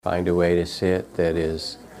Find a way to sit that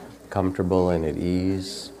is comfortable and at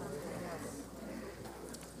ease.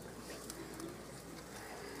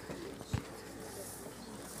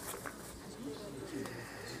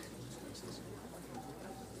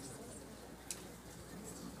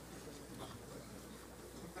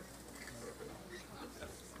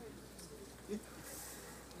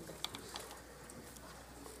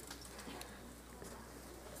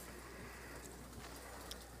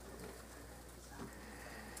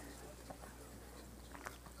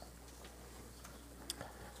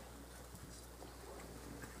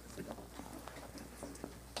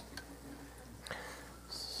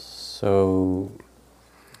 So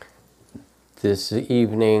this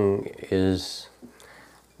evening is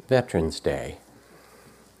Veterans Day,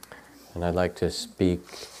 and I'd like to speak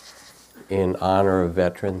in honor of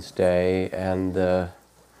Veterans Day and the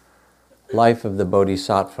life of the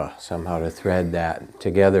Bodhisattva, somehow to thread that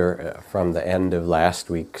together from the end of last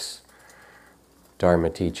week's Dharma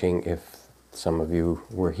teaching, if some of you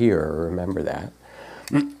were here or remember that.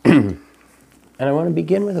 And I want to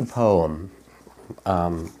begin with a poem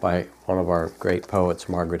by one of our great poets,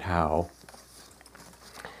 Margaret Howe.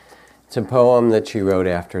 It's a poem that she wrote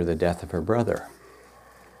after the death of her brother.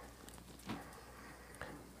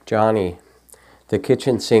 Johnny, the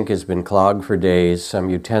kitchen sink has been clogged for days. Some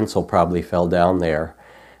utensil probably fell down there,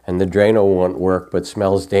 and the Drano won't work but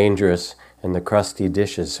smells dangerous, and the crusty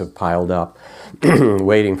dishes have piled up,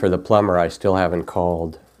 waiting for the plumber I still haven't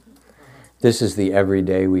called. This is the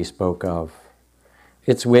everyday we spoke of.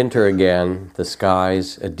 It's winter again, the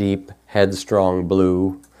sky's a deep, headstrong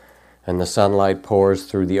blue, and the sunlight pours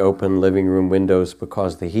through the open living room windows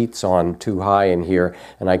because the heat's on too high in here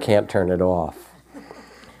and I can't turn it off.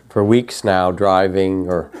 For weeks now, driving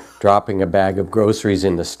or dropping a bag of groceries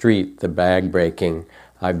in the street, the bag breaking,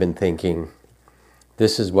 I've been thinking,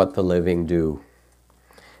 this is what the living do.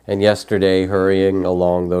 And yesterday, hurrying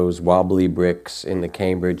along those wobbly bricks in the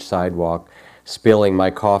Cambridge sidewalk, spilling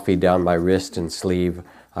my coffee down my wrist and sleeve,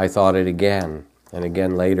 I thought it again, and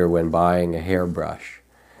again later when buying a hairbrush.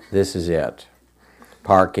 This is it.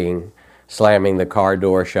 Parking, slamming the car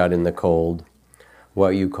door shut in the cold. What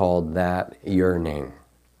you called that yearning.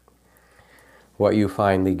 What you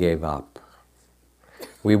finally gave up.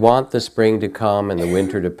 We want the spring to come and the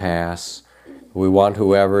winter to pass. We want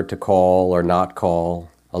whoever to call or not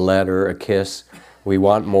call, a letter, a kiss. We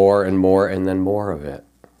want more and more and then more of it.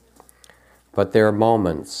 But there are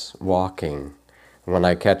moments, walking, when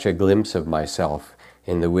I catch a glimpse of myself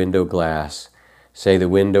in the window glass, say the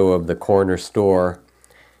window of the corner store,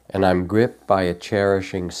 and I'm gripped by a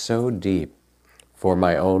cherishing so deep for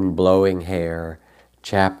my own blowing hair,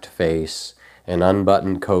 chapped face, and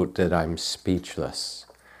unbuttoned coat that I'm speechless.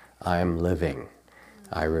 I'm living.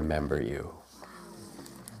 I remember you.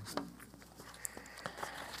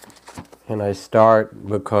 And I start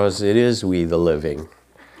because it is we the living.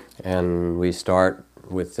 And we start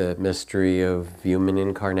with the mystery of human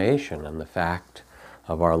incarnation and the fact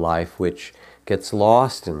of our life, which gets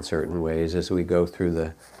lost in certain ways as we go through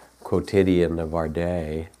the quotidian of our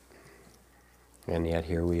day. And yet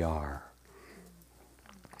here we are.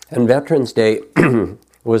 And Veterans Day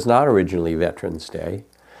was not originally Veterans Day.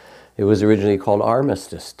 It was originally called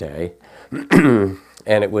Armistice Day. And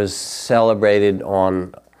it was celebrated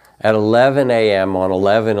at 11 a.m. on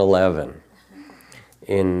 11/11.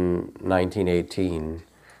 In 1918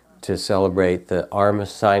 to celebrate the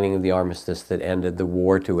signing of the armistice that ended the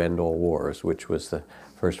war to end all wars, which was the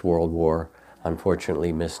First World War,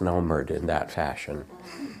 unfortunately misnomered in that fashion.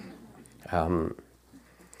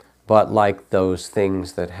 But like those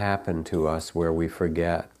things that happen to us where we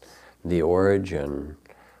forget the origin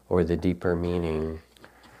or the deeper meaning,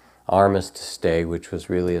 Armistice Day, which was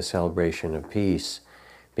really a celebration of peace,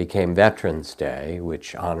 became Veterans Day,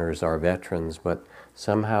 which honors our veterans, but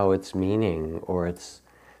somehow its meaning or its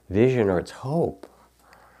vision or its hope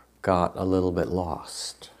got a little bit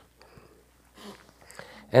lost.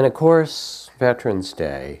 And of course, Veterans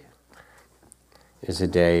Day is a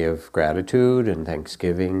day of gratitude and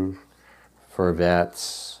thanksgiving for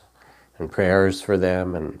vets and prayers for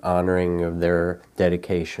them and honoring of their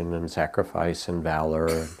dedication and sacrifice and valor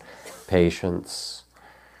and patience.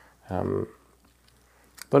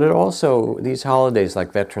 But it also, these holidays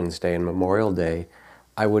like Veterans Day and Memorial Day,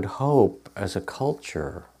 I would hope as a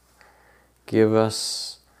culture give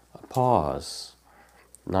us a pause,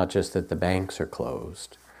 not just that the banks are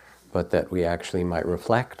closed, but that we actually might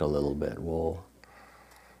reflect a little bit. Well,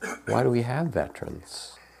 why do we have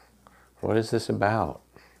veterans? What is this about?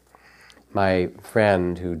 My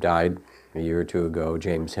friend who died a year or two ago,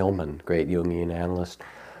 James Hillman, great Jungian analyst,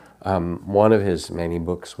 One of his many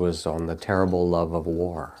books was on the terrible love of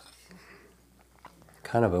war.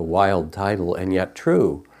 Kind of a wild title, and yet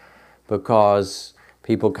true, because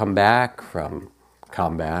people come back from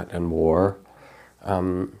combat and war,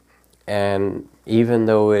 and even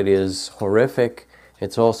though it is horrific,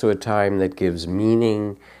 it's also a time that gives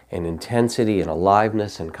meaning and intensity and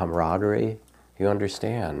aliveness and camaraderie. You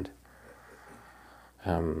understand?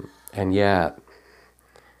 And yet,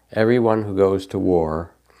 everyone who goes to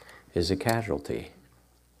war is a casualty.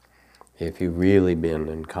 If you've really been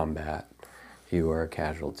in combat, you are a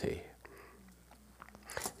casualty.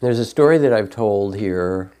 There's a story that I've told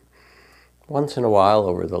here once in a while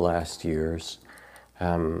over the last years,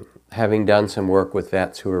 having done some work with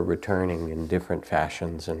vets who are returning in different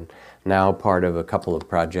fashions, and now part of a couple of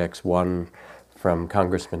projects, one from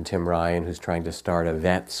Congressman Tim Ryan, who's trying to start a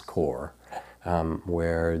vets corps,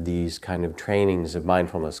 where these kind of trainings of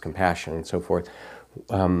mindfulness, compassion, and so forth,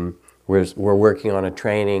 we're working on a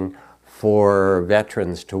training for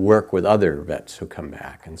veterans to work with other vets who come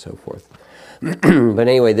back and so forth. But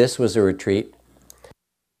anyway, this was a retreat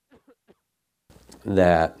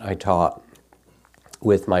that I taught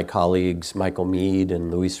with my colleagues Michael Mead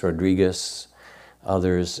and Luis Rodriguez,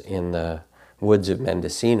 others in the woods of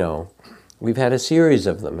Mendocino. We've had a series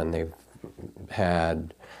of them, and they've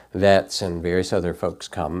had vets and various other folks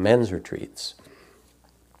come, men's retreats.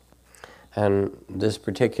 And this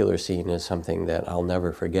particular scene is something that I'll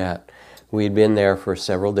never forget. We'd been there for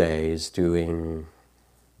several days doing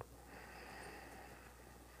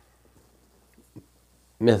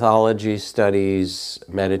mythology studies,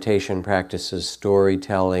 meditation practices,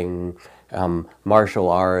 storytelling, martial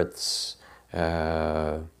arts,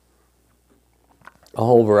 a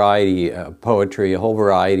whole variety of poetry, a whole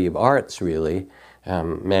variety of arts, really,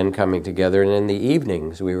 men coming together. And in the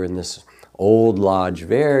evenings, we were in this old lodge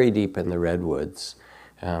very deep in the redwoods,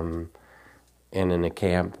 and in a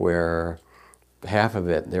camp where half of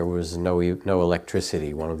it, there was no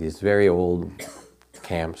electricity, one of these very old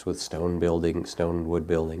camps with stone wood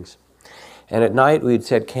buildings. And at night we'd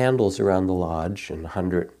set candles around the lodge, and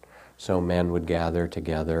 100 so men would gather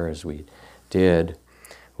together. As we did,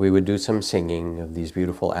 we would do some singing of these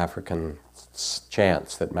beautiful African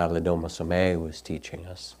chants that Malidoma Somé was teaching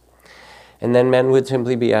us. And then men would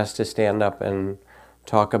simply be asked to stand up and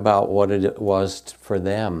talk about what it was for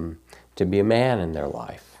them to be a man in their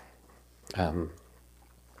life. And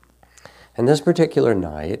this particular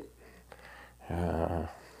night,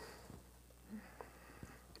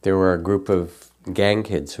 there were a group of gang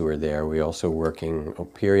kids who were there. We also working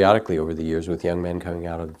periodically over the years with young men coming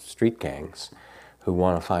out of street gangs who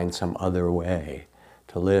want to find some other way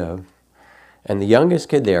to live. And the youngest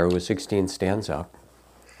kid there, who was 16, stands up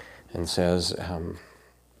and says,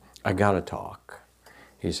 I gotta talk.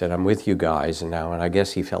 He said, I'm with you guys now, and I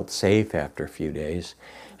guess he felt safe after a few days.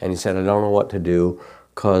 And he said, I don't know what to do,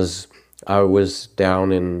 because I was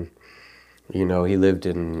down in, he lived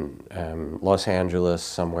in Los Angeles,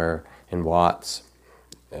 somewhere in Watts,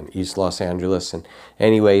 in East Los Angeles. And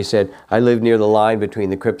anyway, he said, I live near the line between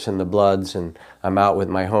the Crips and the Bloods, and I'm out with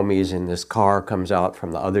my homies, and this car comes out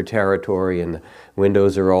from the other territory, and the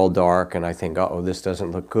windows are all dark, and I think, uh-oh, this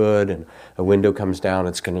doesn't look good, and a window comes down,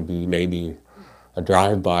 it's going to be maybe a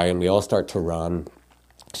drive-by, and we all start to run,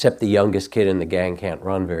 except the youngest kid in the gang can't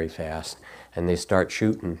run very fast, and they start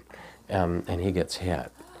shooting, and he gets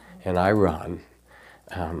hit, and I run.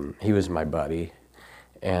 He was my buddy,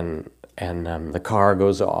 and the car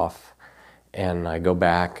goes off, and I go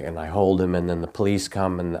back and I hold him, and then the police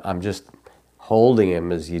come, and I'm just holding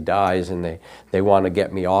him as he dies, and they want to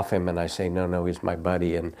get me off him, and I say, no, he's my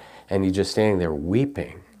buddy, and he's just standing there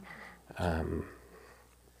weeping.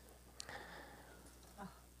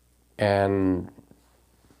 And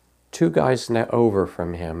two guys over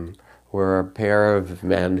from him were a pair of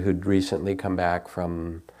men who'd recently come back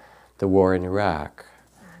from the war in Iraq.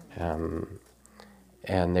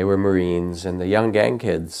 And they were Marines, and the young gang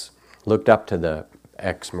kids looked up to the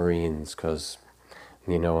ex-Marines because,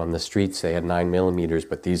 on the streets they had 9mm,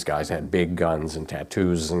 but these guys had big guns and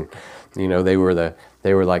tattoos, and they were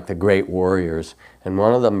like the great warriors. And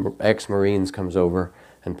one of the ex-Marines comes over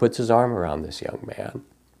and puts his arm around this young man,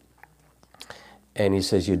 and he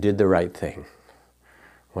says, "You did the right thing.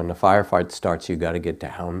 When the firefight starts, you got to get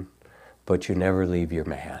down, but you never leave your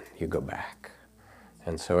man. You go back."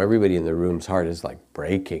 And so everybody in the room's heart is like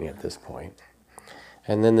breaking at this point.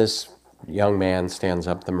 And then this young man stands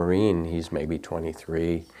up, the Marine, he's maybe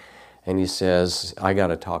 23, and he says, I got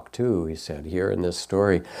to talk too. He said, here in this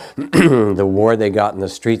story, the war they got in the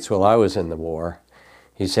streets while I was in the war,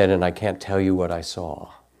 he said, and I can't tell you what I saw.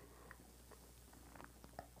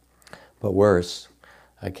 But worse,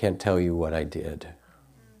 I can't tell you what I did.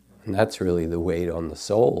 And that's really the weight on the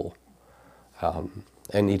soul.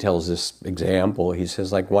 And he tells this example. He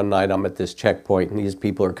says, like, one night I'm at this checkpoint and these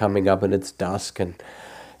people are coming up and it's dusk and,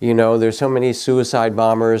 you know, there's so many suicide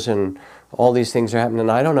bombers and all these things are happening.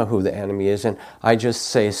 I don't know who the enemy is. And I just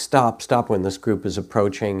say, stop, stop when this group is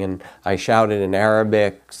approaching. And I shouted in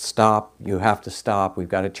Arabic, stop, you have to stop, we've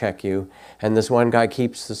got to check you. And this old guy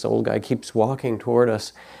keeps walking toward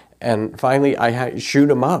us. And finally I shoot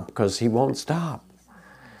him up because he won't stop.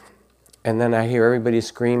 And then I hear everybody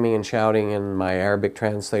screaming and shouting, and my Arabic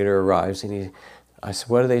translator arrives, and I said,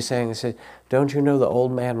 what are they saying? I said, don't you know the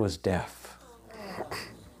old man was deaf?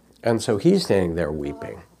 And so he's standing there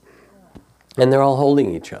weeping. And they're all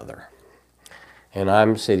holding each other. And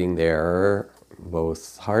I'm sitting there,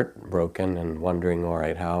 both heartbroken and wondering, all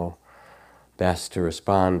right, how best to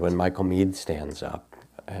respond, when Michael Meade stands up,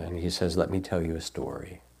 and he says, let me tell you a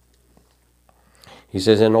story. He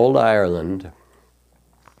says, in old Ireland,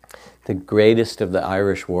 the greatest of the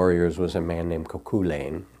Irish warriors was a man named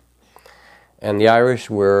Cuchulainn. And the Irish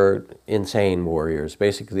were insane warriors.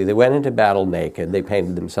 Basically, they went into battle naked. They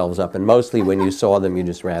painted themselves up. And mostly when you saw them, you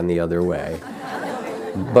just ran the other way.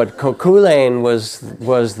 But Cuchulainn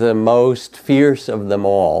was the most fierce of them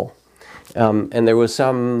all. And there was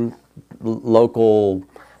some local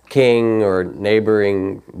king or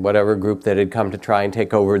neighboring whatever group that had come to try and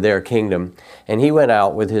take over their kingdom. And he went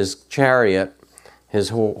out with his chariot, his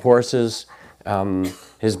horses,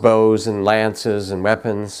 his bows and lances and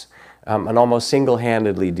weapons, and almost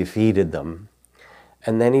single-handedly defeated them.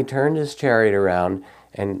 And then he turned his chariot around,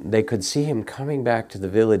 and they could see him coming back to the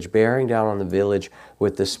village, bearing down on the village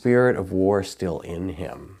with the spirit of war still in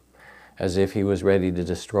him, as if he was ready to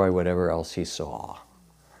destroy whatever else he saw.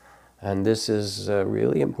 And this is a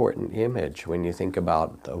really important image when you think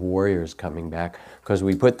about the warriors coming back, because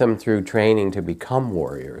we put them through training to become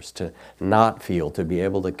warriors, to not feel, to be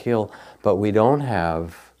able to kill, but we don't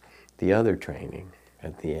have the other training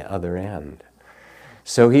at the other end.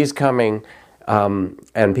 So he's coming,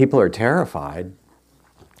 and people are terrified,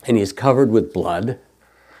 and he's covered with blood,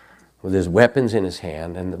 with his weapons in his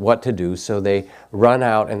hand, and what to do. So they run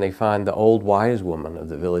out and they find the old wise woman of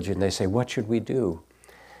the village, and they say, what should we do?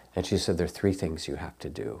 And she said, there are 3 things you have to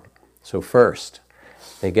do. So first,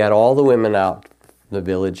 they get all the women out the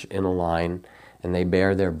village in a line, and they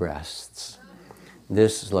bare their breasts.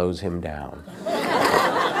 This slows him down.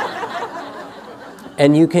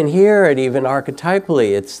 And you can hear it even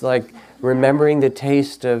archetypally. It's like remembering the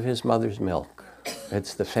taste of his mother's milk.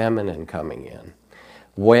 It's the feminine coming in.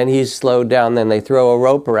 When he's slowed down, then they throw a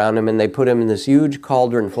rope around him and they put him in this huge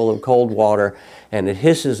cauldron full of cold water, and it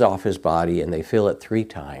hisses off his body, and they fill it 3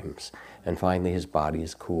 times. And finally his body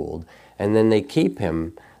is cooled. And then they keep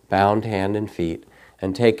him bound hand and feet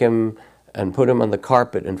and take him and put him on the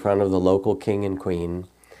carpet in front of the local king and queen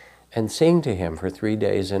and sing to him for 3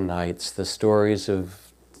 days and nights the stories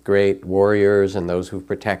of great warriors and those who've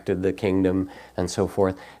protected the kingdom and so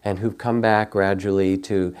forth, and who've come back gradually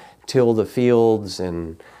to till the fields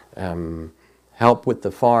and help with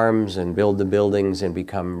the farms and build the buildings and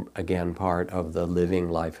become again part of the living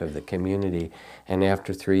life of the community. And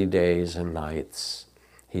after 3 days and nights,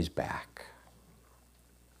 he's back.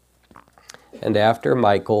 And after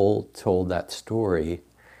Michael told that story,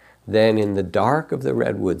 then in the dark of the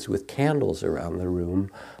redwoods with candles around the room,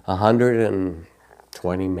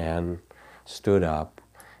 120 men stood up,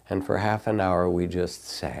 and for half an hour we just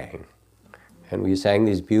sang. And we sang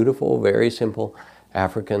these beautiful, very simple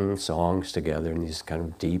African songs together in these kind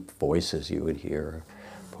of deep voices you would hear.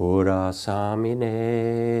 Pura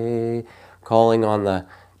Samine, calling on the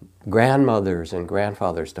grandmothers and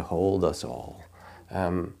grandfathers to hold us all.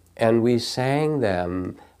 And we sang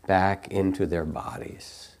them back into their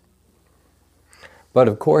bodies. But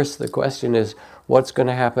of course the question is, what's going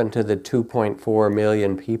to happen to the 2.4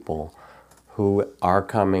 million people who are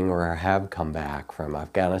coming or have come back from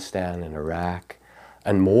Afghanistan and Iraq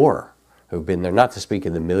and more, who've been there, not to speak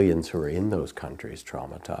of the millions who are in those countries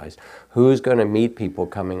traumatized? Who's going to meet people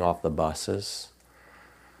coming off the buses,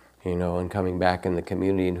 and coming back in the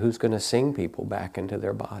community, and who's going to sing people back into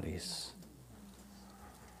their bodies?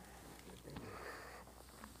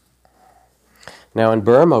 Now in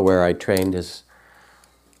Burma, where I trained as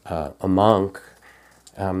a monk,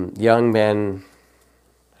 young men,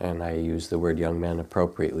 and I use the word young men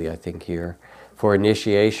appropriately, I think here, for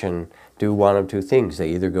initiation, do one of 2 things. They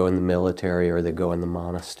either go in the military or they go in the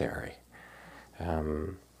monastery.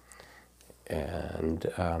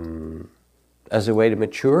 as a way to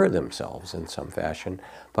mature themselves in some fashion.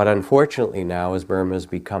 But unfortunately now, as Burma has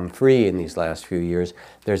become free in these last few years,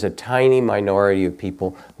 there's a tiny minority of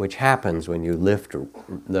people, which happens when you lift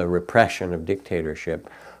the repression of dictatorship,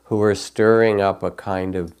 who are stirring up a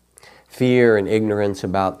kind of fear and ignorance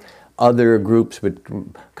about other groups,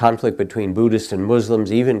 conflict between Buddhists and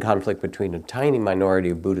Muslims, even conflict between a tiny minority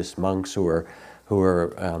of Buddhist monks who are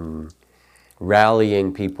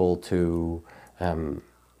rallying people to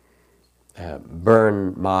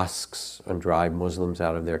burn mosques and drive Muslims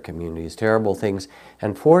out of their communities. Terrible things.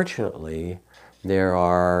 And fortunately, there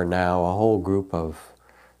are now a whole group of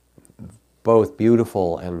both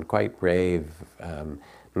beautiful and quite brave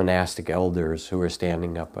monastic elders who are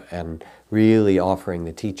standing up and really offering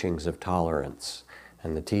the teachings of tolerance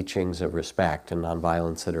and the teachings of respect and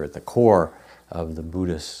nonviolence that are at the core of the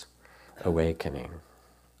Buddhist awakening.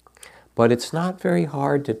 But it's not very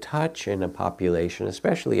hard to touch in a population,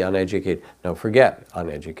 especially uneducated. No, forget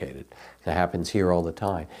uneducated. That happens here all the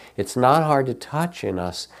time. It's not hard to touch in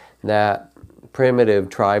us that primitive,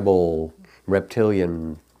 tribal,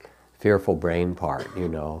 reptilian, fearful brain part,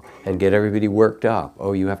 and get everybody worked up.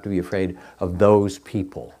 Oh, you have to be afraid of those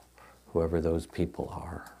people, whoever those people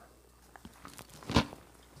are.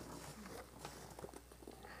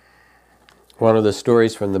 One of the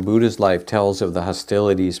stories from the Buddha's life tells of the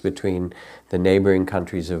hostilities between the neighboring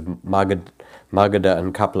countries of Magadha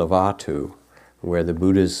and Kapilavatthu, where the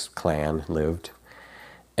Buddha's clan lived.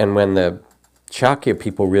 And when the Shakya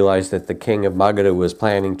people realized that the king of Magadha was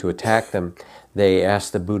planning to attack them, they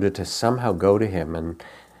asked the Buddha to somehow go to him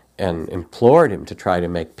and implored him to try to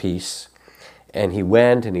make peace. And he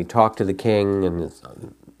went and he talked to the king, and his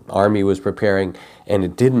army was preparing, and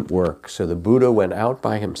it didn't work. So the Buddha went out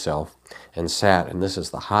by himself and sat, and this is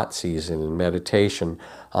the hot season, in meditation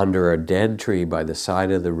under a dead tree by the side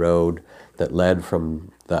of the road that led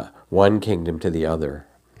from the one kingdom to the other.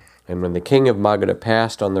 And when the king of Magadha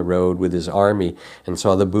passed on the road with his army and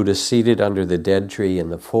saw the Buddha seated under the dead tree in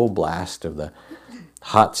the full blast of the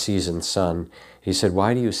hot season sun, he said,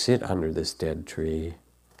 "Why do you sit under this dead tree?"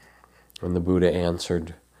 And the Buddha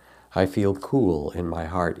answered, "I feel cool in my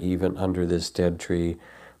heart even under this dead tree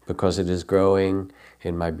because it is growing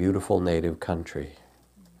in my beautiful native country."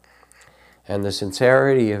 And the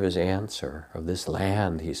sincerity of his answer, of this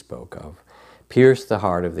land he spoke of, pierced the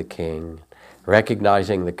heart of the king.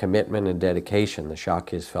 Recognizing the commitment and dedication the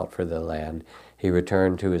Shakyas felt for the land, he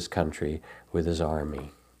returned to his country with his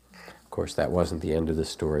army. Of course, that wasn't the end of the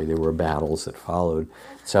story. There were battles that followed.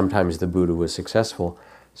 Sometimes the Buddha was successful,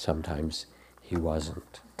 sometimes he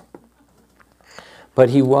wasn't.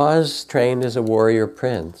 But he was trained as a warrior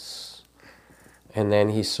prince, and then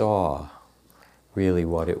he saw really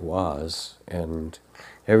what it was. And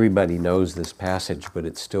everybody knows this passage, but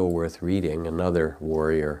it's still worth reading. Another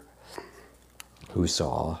warrior who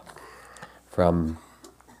saw, from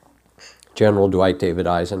General Dwight David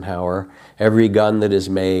Eisenhower, every gun that is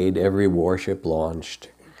made, every warship launched,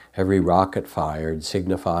 every rocket fired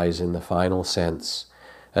signifies in the final sense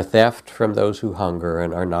a theft from those who hunger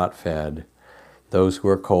and are not fed, those who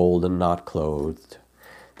are cold and not clothed.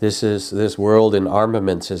 This world in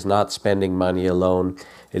armaments is not spending money alone.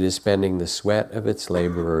 It is spending the sweat of its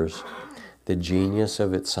laborers, the genius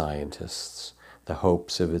of its scientists, the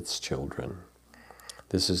hopes of its children.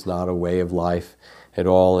 This is not a way of life at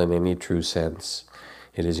all in any true sense.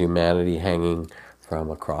 It is humanity hanging from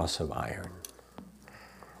a cross of iron.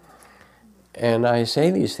 And I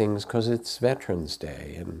say these things because it's Veterans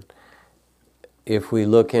Day. And if we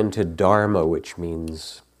look into Dharma, which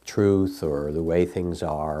means truth or the way things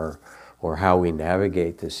are, or how we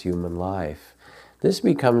navigate this human life, this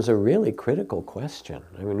becomes a really critical question.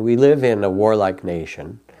 I mean, we live in a warlike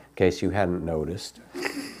nation, in case you hadn't noticed.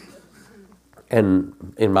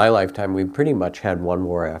 And in my lifetime, we pretty much had one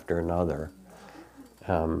war after another.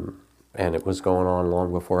 And it was going on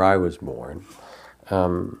long before I was born.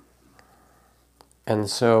 And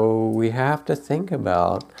so we have to think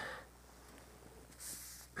about,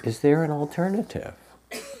 is there an alternative?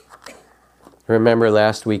 Remember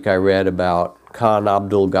last week I read about Khan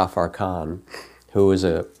Abdul Ghaffar Khan, who was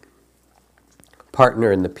a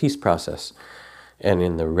partner in the peace process and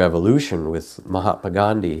in the revolution with Mahatma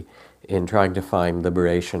Gandhi in trying to find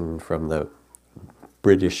liberation from the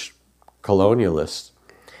British colonialists.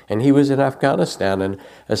 And he was in Afghanistan and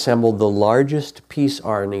assembled the largest peace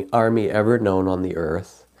army ever known on the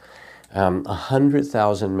earth.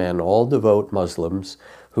 100,000 men, all devout Muslims,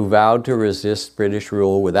 who vowed to resist British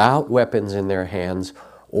rule without weapons in their hands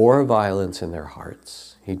or violence in their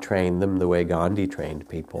hearts. He trained them the way Gandhi trained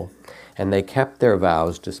people. And they kept their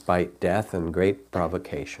vows despite death and great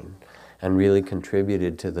provocation, and really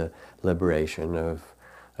contributed to the liberation of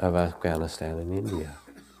Afghanistan and India.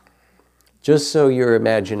 Just so your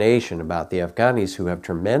imagination about the Afghanis, who have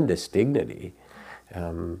tremendous dignity,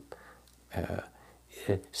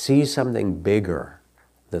 sees something bigger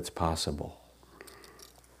that's possible.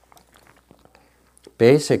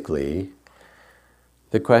 Basically,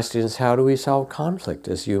 the question is, how do we solve conflict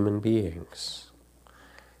as human beings?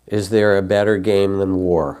 Is there a better game than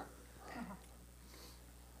war?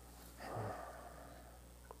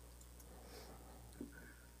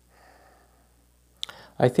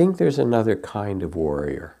 I think there's another kind of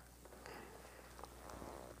warrior.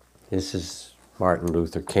 This is Martin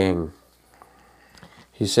Luther King.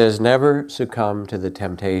 He says, never succumb to the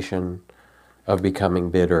temptation of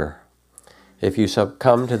becoming bitter. If you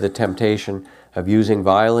succumb to the temptation of using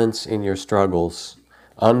violence in your struggles,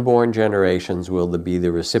 unborn generations will be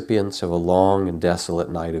the recipients of a long and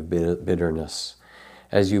desolate night of bitterness.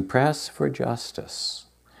 As you press for justice,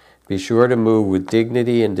 be sure to move with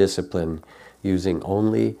dignity and discipline, using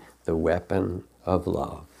only the weapon of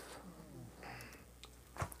love.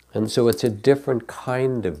 And so it's a different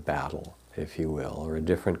kind of battle, if you will, or a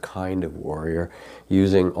different kind of warrior,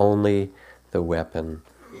 using only the weapon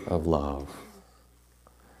of love.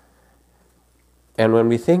 And when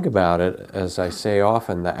we think about it, as I say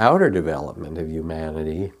often, the outer development of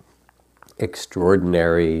humanity,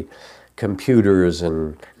 extraordinary computers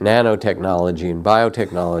and nanotechnology and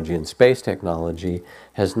biotechnology and space technology,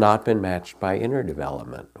 has not been matched by inner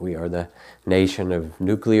development. We are the nation of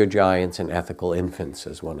nuclear giants and ethical infants,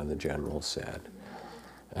 as one of the generals said.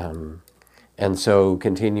 And so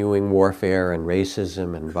continuing warfare and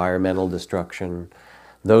racism and environmental destruction,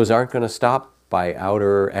 those aren't going to stop by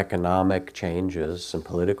outer economic changes and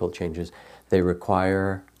political changes. They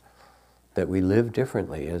require that we live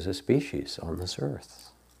differently as a species on this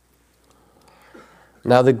earth.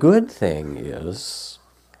 Now, the good thing is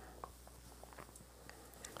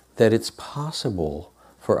that it's possible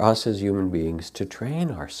for us as human beings to train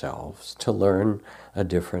ourselves to learn a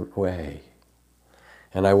different way.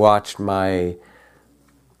 And I watched my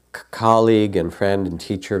colleague and friend and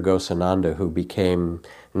teacher Gosananda, who became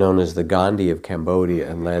known as the Gandhi of Cambodia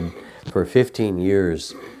and led for 15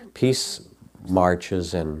 years peace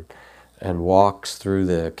marches and walks through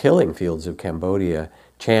the killing fields of Cambodia,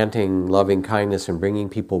 chanting loving kindness and bringing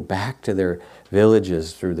people back to their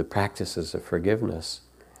villages through the practices of forgiveness.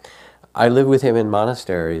 I lived with him in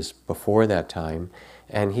monasteries before that time,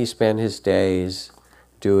 and he spent his days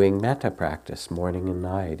doing metta practice morning and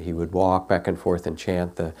night. He would walk back and forth and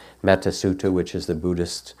chant the Metta Sutta, which is the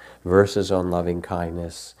Buddhist verses on loving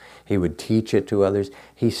kindness. He would teach it to others.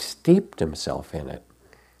 He steeped himself in it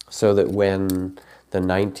so that when the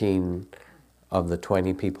 19 of the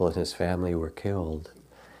 20 people in his family were killed,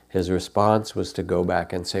 his response was to go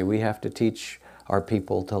back and say, we have to teach our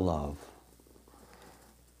people to love.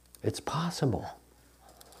 It's possible,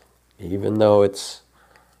 even though it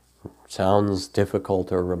sounds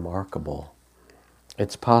difficult or remarkable.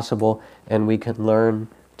 It's possible, and we can learn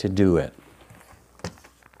to do it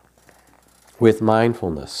with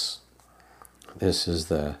mindfulness. This is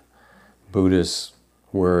the Buddha's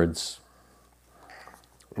words.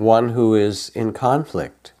 One who is in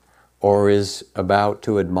conflict or is about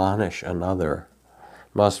to admonish another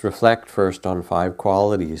must reflect first on 5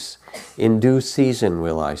 qualities. In due season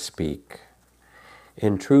will I speak.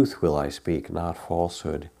 In truth will I speak, not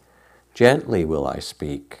falsehood. Gently will I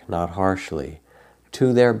speak, not harshly.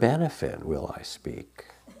 To their benefit will I speak,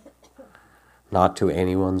 not to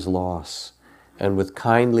anyone's loss. And with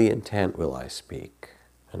kindly intent will I speak,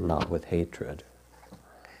 and not with hatred.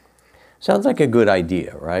 Sounds like a good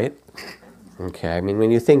idea, right? Okay, I mean,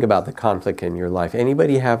 when you think about the conflict in your life,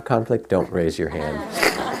 anybody have conflict? Don't raise your hand.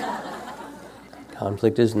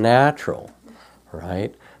 Conflict is natural,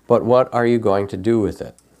 right? But what are you going to do with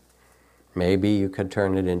it? Maybe you could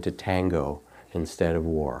turn it into tango instead of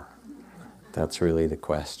war. That's really the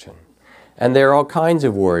question. And there are all kinds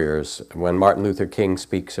of warriors. When Martin Luther King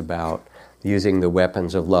speaks about using the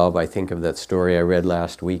weapons of love, I think of that story I read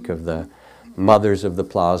last week of the mothers of the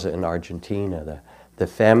plaza in Argentina, the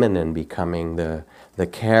feminine becoming the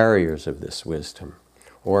carriers of this wisdom.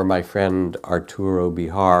 Or my friend Arturo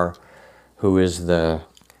Bihar, who is the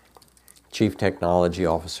chief technology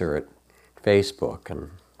officer at Facebook and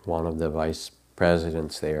one of the vice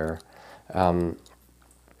presidents there,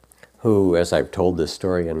 who, as I've told this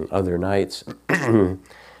story in other nights,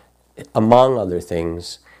 among other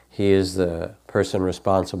things, he is the person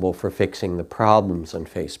responsible for fixing the problems on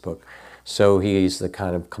Facebook. So he's the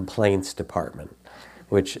kind of complaints department.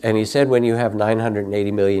 And he said when you have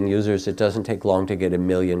 980 million users, it doesn't take long to get 1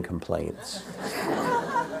 million complaints.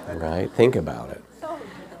 Right? Think about it.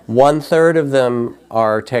 1/3 of them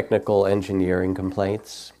are technical engineering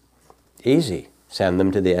complaints. Easy. Send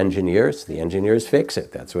them to the engineers fix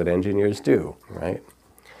it. That's what engineers do, right?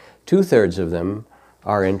 2/3 of them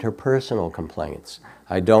are interpersonal complaints.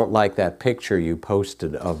 I don't like that picture you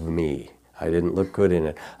posted of me. I didn't look good in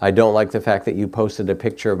it. I don't like the fact that you posted a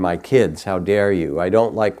picture of my kids. How dare you? I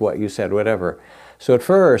don't like what you said, whatever. So at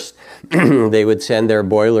first, they would send their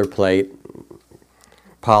boilerplate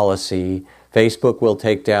policy. Facebook will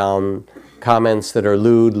take down comments that are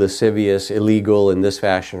lewd, lascivious, illegal in this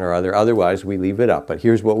fashion or other. Otherwise, we leave it up. But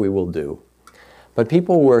here's what we will do. But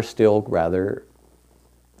people were still rather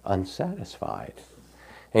unsatisfied.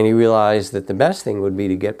 And he realized that the best thing would be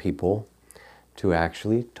to get people to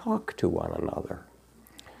actually talk to one another.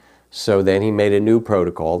 So then he made a new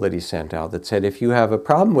protocol that he sent out that said, if you have a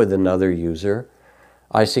problem with another user,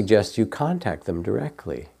 I suggest you contact them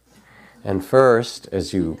directly. And first,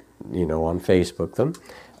 as you know, on Facebook them,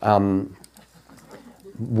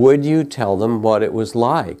 would you tell them what it was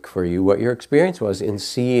like for you, what your experience was in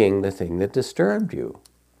seeing the thing that disturbed you?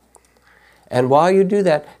 And while you do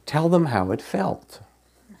that, tell them how it felt.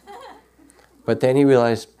 But then he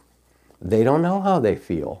realized they don't know how they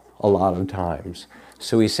feel a lot of times.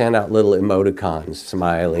 So he sent out little emoticons,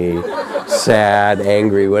 smiley, sad,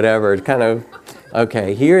 angry, whatever. It's kind of,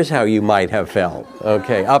 okay, here's how you might have felt.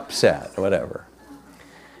 Okay, upset, whatever.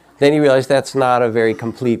 Then he realized that's not a very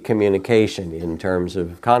complete communication in terms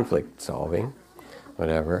of conflict solving,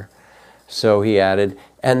 whatever. So he added,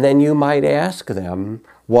 and then you might ask them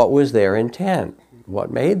what was their intent,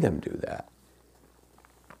 what made them do that.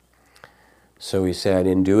 So he said,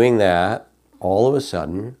 in doing that, all of a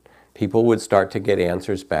sudden, people would start to get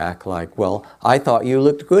answers back like, well, I thought you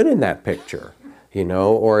looked good in that picture,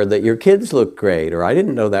 or that your kids look great, or I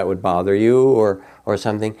didn't know that would bother you, or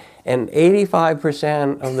something. And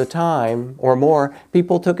 85% of the time, or more,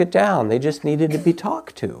 people took it down. They just needed to be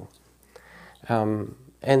talked to. And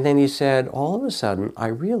then he said, all of a sudden, I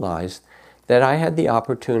realized that I had the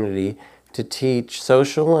opportunity to teach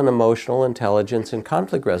social and emotional intelligence and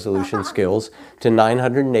conflict resolution skills to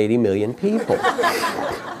 980 million people.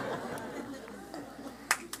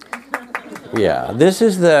 Yeah, this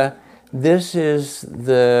is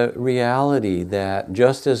the reality that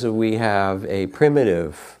just as we have a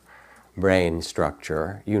primitive brain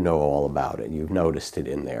structure, you know all about it, you've noticed it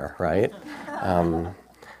in there, right?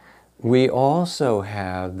 We also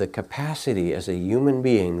have the capacity as a human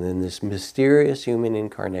being in this mysterious human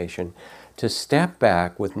incarnation to step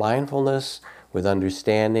back with mindfulness, with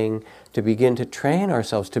understanding, to begin to train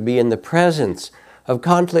ourselves to be in the presence of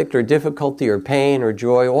conflict or difficulty or pain or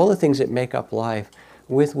joy, all the things that make up life,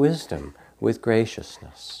 with wisdom, with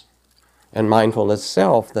graciousness. And mindfulness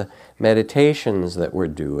itself, the meditations that we're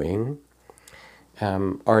doing,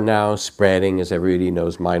 are now spreading. As everybody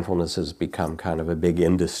knows, mindfulness has become kind of a big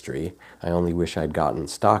industry. I only wish I'd gotten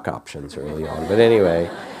stock options early on. But anyway,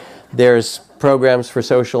 there's programs for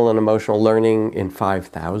social and emotional learning in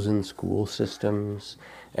 5,000 school systems,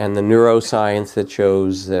 and the neuroscience that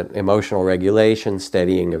shows that emotional regulation,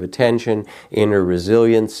 steadying of attention, inner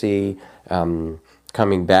resiliency,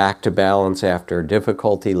 coming back to balance after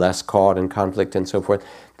difficulty, less caught in conflict and so forth,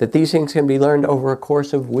 that these things can be learned over a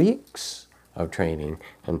course of weeks of training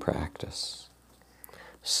and practice.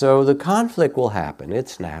 So the conflict will happen,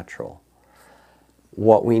 it's natural.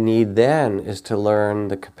 What we need then is to learn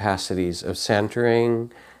the capacities of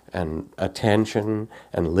centering and attention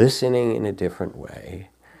and listening in a different way,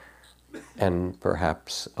 and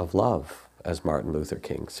perhaps of love, as Martin Luther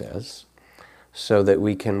King says, so that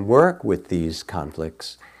we can work with these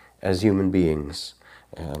conflicts as human beings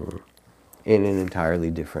in an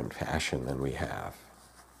entirely different fashion than we have.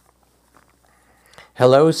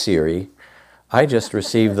 Hello, Siri. I just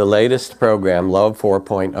received the latest program, Love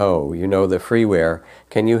 4.0. You know, the freeware.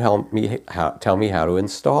 Can you help me tell me how to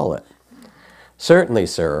install it? Certainly,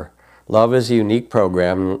 sir. Love is a unique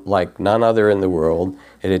program like none other in the world.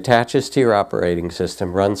 It attaches to your operating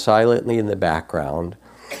system, runs silently in the background,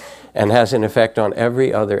 and has an effect on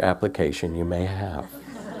every other application you may have.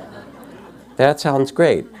 That sounds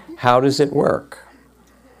great. How does it work?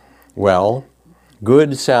 Well,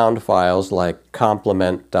 good sound files like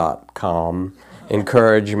compliment.com,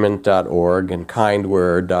 encouragement.org, and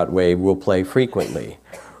kindword.wave will play frequently.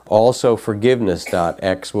 Also,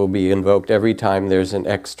 forgiveness.x will be invoked every time there's an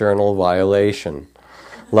external violation.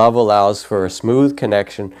 Love allows for a smooth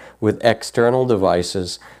connection with external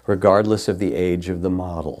devices, regardless of the age of the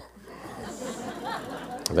model.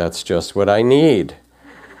 That's just what I need.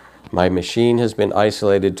 My machine has been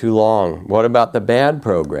isolated too long. What about the bad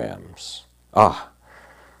programs?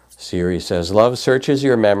 Siri says, love searches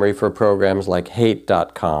your memory for programs like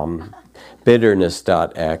hate.com,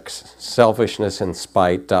 bitterness.x,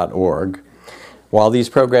 selfishnessandspite.org. While these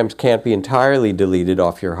programs can't be entirely deleted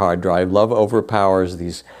off your hard drive, love overpowers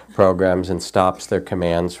these programs and stops their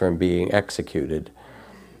commands from being executed.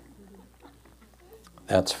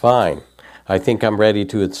 That's fine. I think I'm ready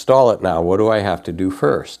to install it now. What do I have to do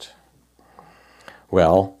first?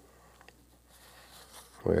 Well,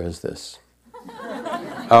 where is this?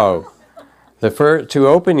 Oh, to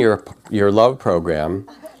open your love program,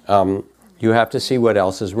 you have to see what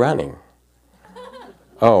else is running.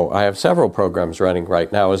 Oh, I have several programs running right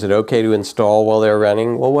now. Is it okay to install while they're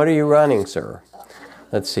running? Well, what are you running, sir?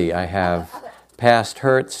 Let's see. I have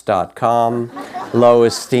pasthurts.com,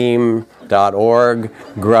 lowesteem.org,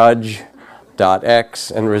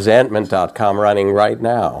 grudge.x, and resentment.com running right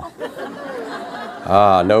now.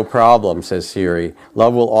 No problem, says Siri.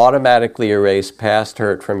 Love will automatically erase past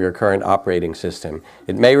hurt from your current operating system.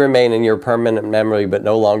 It may remain in your permanent memory, but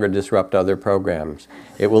no longer disrupt other programs.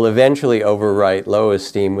 It will eventually overwrite low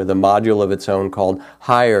esteem with a module of its own called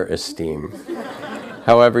higher esteem.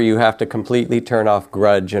 However, you have to completely turn off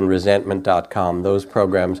grudge and resentment.com. Those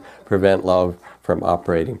programs prevent love from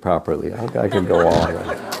operating properly. I could go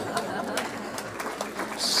on.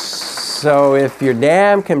 So if your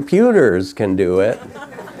damn computers can do it,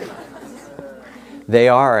 they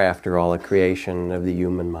are, after all, a creation of the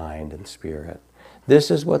human mind and spirit.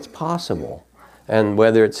 This is what's possible. And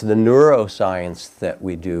whether it's the neuroscience that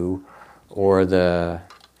we do or the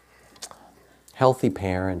healthy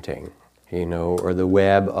parenting, or the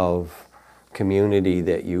web of community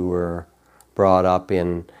that you were brought up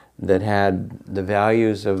in that had the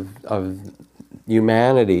values of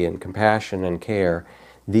humanity and compassion and care,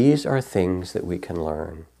 these are things that we can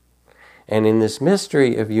learn. And in this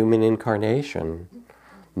mystery of human incarnation,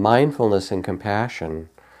 mindfulness and compassion,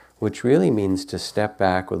 which really means to step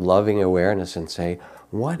back with loving awareness and say,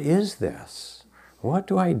 what is this? What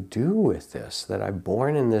do I do with this? That I'm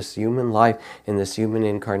born in this human life, in this human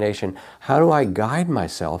incarnation. How do I guide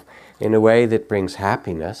myself in a way that brings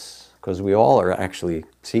happiness? Because we all are actually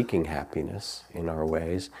seeking happiness in our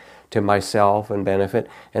ways, to myself and benefit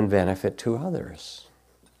to others.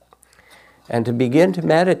 And to begin to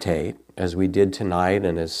meditate, as we did tonight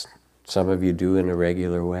and as some of you do in a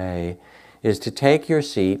regular way, is to take your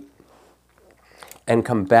seat and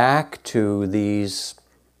come back to these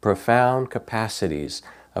profound capacities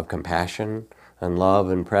of compassion and love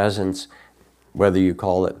and presence, whether you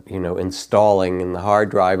call it, installing in the hard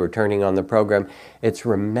drive or turning on the program. It's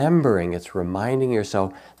remembering, it's reminding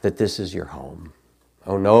yourself that this is your home.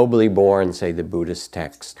 O nobly born, say the Buddhist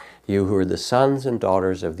texts, you who are the sons and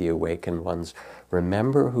daughters of the awakened ones,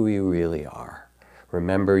 remember who you really are.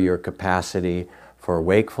 Remember your capacity for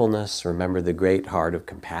wakefulness. Remember the great heart of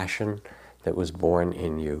compassion that was born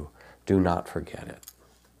in you. Do not forget it.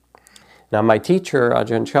 Now, my teacher,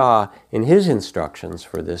 Ajahn Chah, in his instructions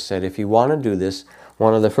for this, said if you want to do this,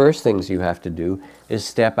 one of the first things you have to do is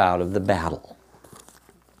step out of the battle.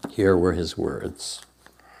 Here were his words.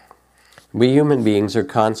 We human beings are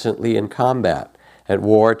constantly in combat, at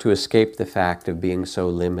war to escape the fact of being so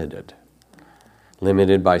limited.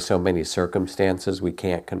 Limited by so many circumstances we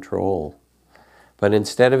can't control. But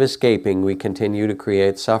instead of escaping, we continue to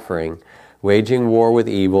create suffering, waging war with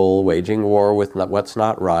evil, waging war with what's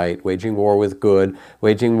not right, waging war with good,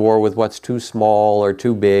 waging war with what's too small or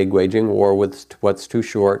too big, waging war with what's too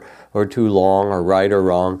short or too long or right or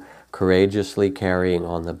wrong, courageously carrying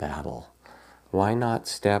on the battle. Why not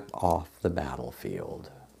step off the battlefield,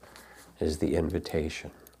 is the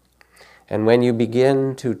invitation. And when you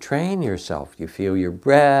begin to train yourself, you feel your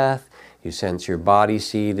breath, you sense your body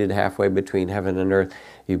seated halfway between heaven and earth,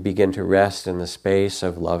 you begin to rest in the space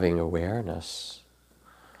of loving awareness.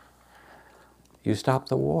 You stop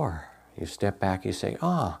the war. You step back, you say,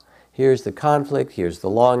 here's the conflict, here's the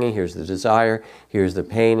longing, here's the desire, here's the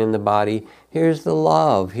pain in the body, here's the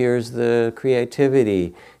love, here's the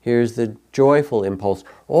creativity, here's the joyful impulse,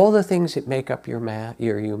 all the things that make up your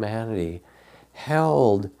humanity,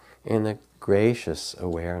 held in a gracious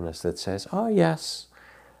awareness that says, yes,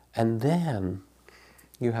 and then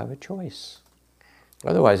you have a choice.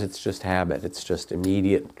 Otherwise it's just habit, it's just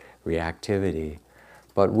immediate reactivity.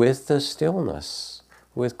 But with the stillness,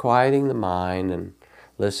 with quieting the mind and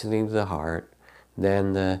listening to the heart,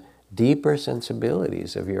 then the deeper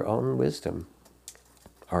sensibilities of your own wisdom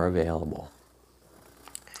are available.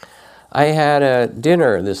 I had a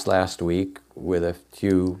dinner this last week with a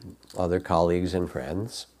few other colleagues and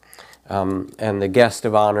friends, and the guest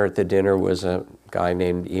of honor at the dinner was a guy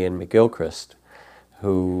named Ian McGilchrist,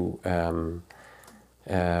 who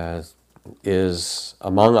is,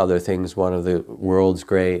 among other things, one of the world's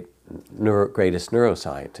greatest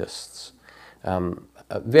neuroscientists.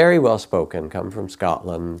 Very well spoken, come from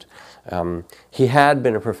Scotland. He had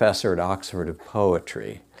been a professor at Oxford of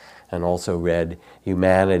poetry and also read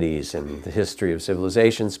humanities and the history of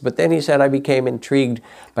civilizations. But then he said, I became intrigued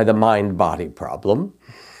by the mind-body problem.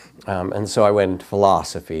 And so I went into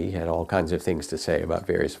philosophy. He had all kinds of things to say about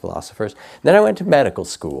various philosophers. Then I went to medical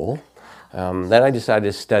school. Then I decided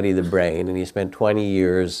to study the brain, and he spent 20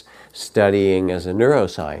 years studying as a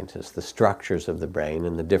neuroscientist the structures of the brain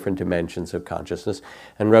and the different dimensions of consciousness,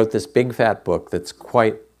 and wrote this big fat book that's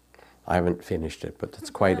quite, I haven't finished it, but it's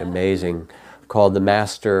quite amazing, called The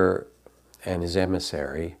Master and His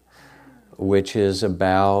Emissary, which is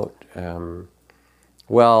about, a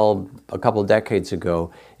couple decades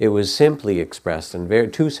ago, it was simply expressed, and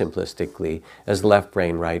too simplistically, as left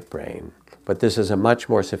brain, right brain. But this is a much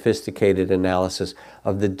more sophisticated analysis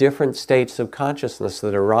of the different states of consciousness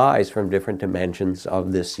that arise from different dimensions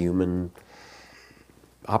of this human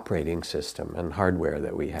operating system and hardware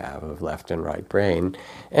that we have of left and right brain.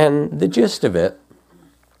 And the gist of it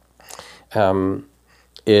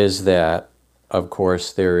is that, of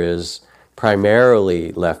course, there is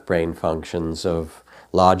primarily left brain functions of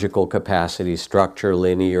logical capacity, structure,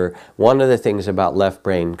 linear. One of the things about left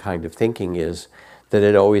brain kind of thinking is that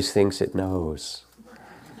it always thinks it knows.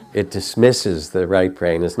 It dismisses the right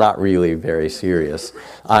brain. It's not really very serious.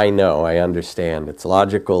 I know, I understand. It's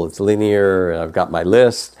logical, it's linear, I've got my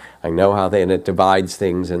list, I know how and it divides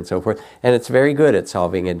things and so forth. And it's very good at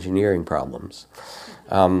solving engineering problems.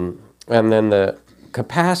 And then the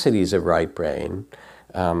capacities of right brain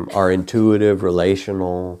are intuitive,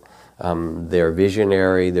 relational, they're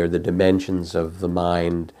visionary, they're the dimensions of the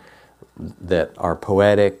mind that are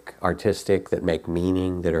poetic, artistic, that make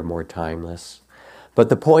meaning, that are more timeless. But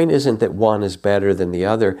the point isn't that one is better than the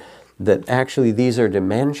other, that actually these are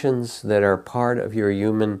dimensions that are part of your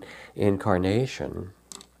human incarnation.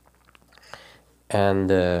 And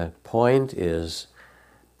the point is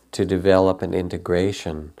to develop an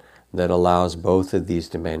integration that allows both of these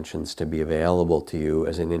dimensions to be available to you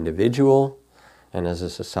as an individual and as a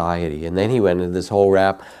society. And then he went into this whole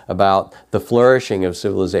rap about the flourishing of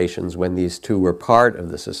civilizations when these two were part of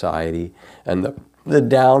the society, and the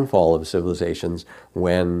downfall of civilizations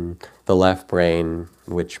when the left brain,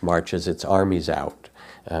 which marches its armies out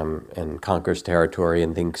and conquers territory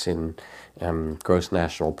and thinks in gross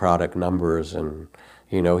national product numbers. And,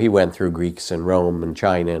 you know, he went through Greeks and Rome and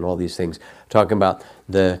China and all these things, talking about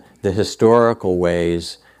the historical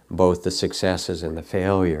ways, both the successes and the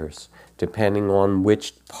failures, depending on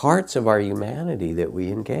which parts of our humanity that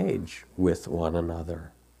we engage with one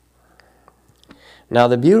another. Now,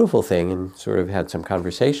 the beautiful thing, and sort of had some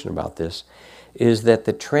conversation about this, is that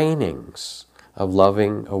the trainings of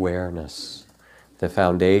loving awareness, the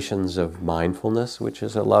foundations of mindfulness, which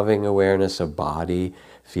is a loving awareness of body,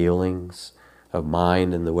 feelings, of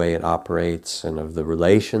mind and the way it operates, and of the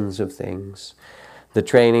relations of things, the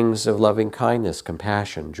trainings of loving kindness,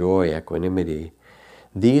 compassion, joy, equanimity,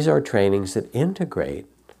 these are trainings that integrate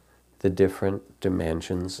the different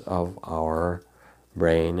dimensions of our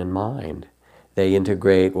brain and mind. They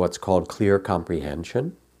integrate what's called clear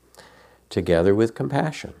comprehension together with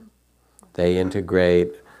compassion. They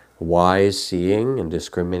integrate wise seeing and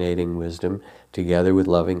discriminating wisdom together with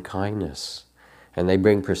loving kindness. And they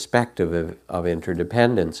bring perspective of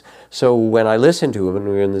interdependence. So when I listen to him and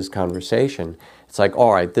we're in this conversation, it's like,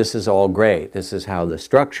 all right, this is all great. This is how the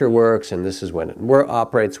structure works, and this is when it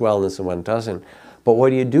operates well, and this is when it doesn't. But what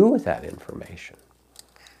do you do with that information?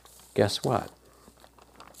 Guess what?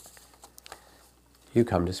 You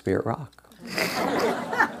come to Spirit Rock.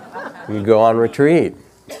 You go on retreat,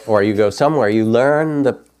 or you go somewhere. You learn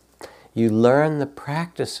the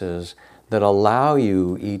practices that allow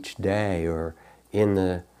you each day, or in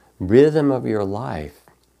the rhythm of your life,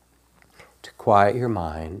 to quiet your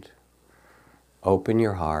mind, open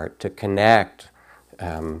your heart, to connect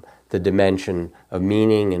the dimension of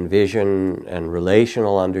meaning and vision and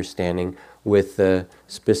relational understanding with the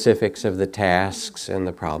specifics of the tasks and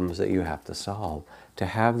the problems that you have to solve, to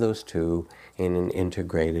have those two in an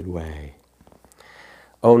integrated way.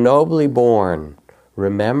 O nobly born,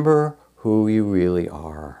 remember who you really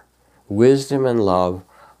are. Wisdom and love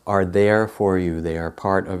are there for you. They are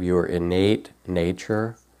part of your innate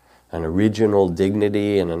nature. An original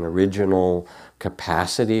dignity and an original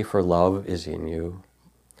capacity for love is in you.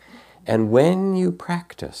 And when you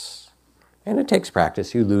practice, and it takes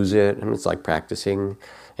practice, you lose it, and it's like practicing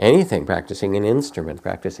anything, practicing an instrument,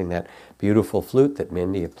 practicing that beautiful flute that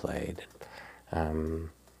Mindy played. I'm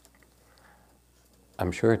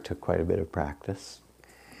sure it took quite a bit of practice.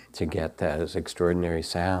 to get those extraordinary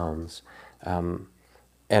sounds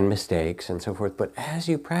and mistakes and so forth. But as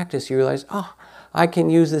you practice, you realize, I can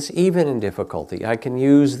use this even in difficulty. I can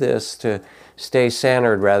use this to stay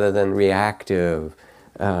centered rather than reactive.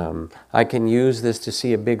 I can use this to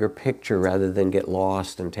see a bigger picture rather than get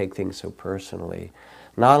lost and take things so personally.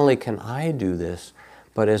 Not only can I do this,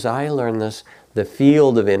 but as I learn this, the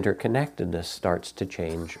field of interconnectedness starts to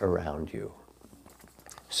change around you.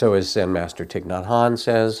 So as Zen Master Thich Nhat Hanh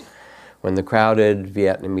says, when the crowded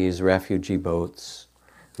Vietnamese refugee boats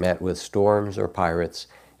met with storms or pirates,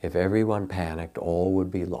 if everyone panicked, all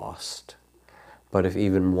would be lost. But if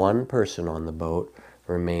even one person on the boat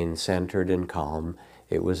remained centered and calm,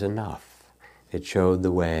 it was enough. It showed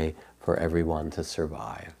the way for everyone to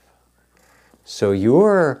survive. So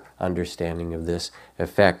your understanding of this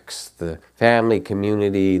affects the family,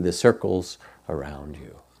 community, the circles around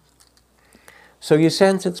you. So you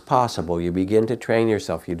sense it's possible. You begin to train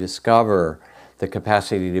yourself. You discover the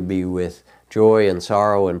capacity to be with joy and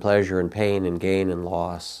sorrow and pleasure and pain and gain and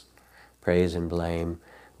loss, praise and blame,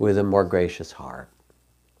 with a more gracious heart.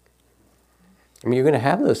 I mean, you're going to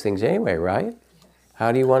have those things anyway, right?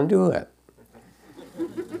 How do you want to do it?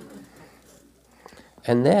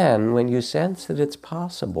 And then, when you sense that it's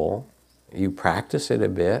possible, you practice it a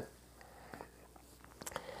bit,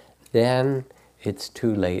 then it's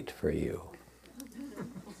too late for you.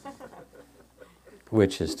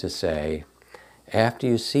 Which is to say, after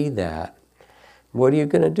you see that, what are you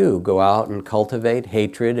going to do? Go out and cultivate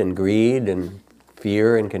hatred and greed and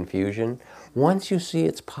fear and confusion? Once you see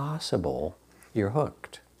it's possible, you're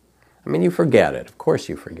hooked. I mean, you forget it. Of course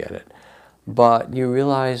you forget it. But you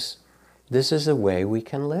realize this is a way we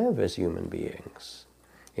can live as human beings,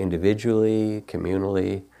 individually,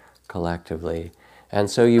 communally, collectively. And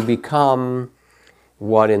so you become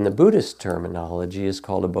what in the Buddhist terminology is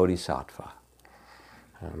called a bodhisattva,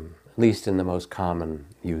 at least in the most common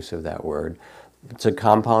use of that word. It's a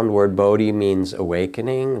compound word. Bodhi means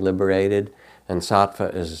awakening, liberated, and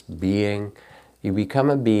sattva is being. You become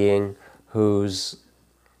a being whose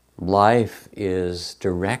life is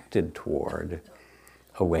directed toward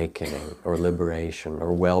awakening or liberation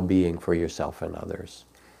or well-being for yourself and others.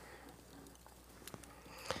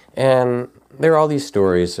 And there are all these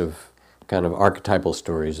stories of kind of archetypal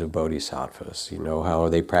stories of bodhisattvas, how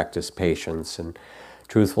they practice patience and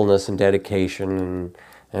truthfulness and dedication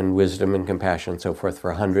and wisdom and compassion and so forth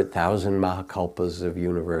for 100,000 mahakalpas of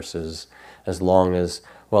universes, as long as,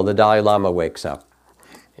 the Dalai Lama wakes up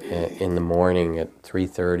in the morning at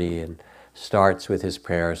 3:30 and starts with his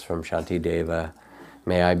prayers from Shantideva.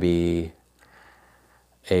 May I be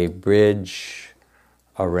a bridge,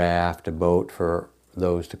 a raft, a boat for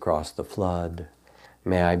those to cross the flood.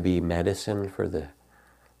 May I be medicine for the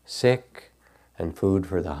sick and food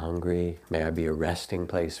for the hungry. May I be a resting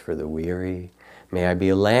place for the weary. May I be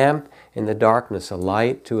a lamp in the darkness, a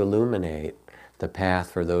light to illuminate the path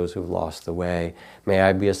for those who've lost the way. May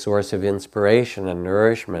I be a source of inspiration and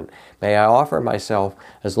nourishment. May I offer myself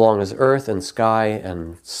as long as earth and sky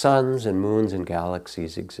and suns and moons and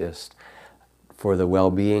galaxies exist for the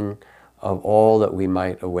well-being of all that we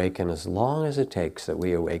might awaken, as long as it takes that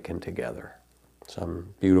we awaken together.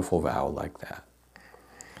 Some beautiful vow like that.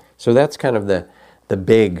 So that's kind of the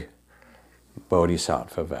big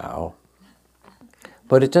bodhisattva vow.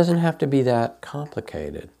 But it doesn't have to be that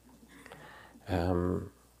complicated.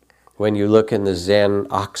 When you look in the Zen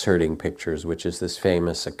ox herding pictures, which is this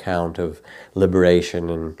famous account of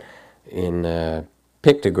liberation in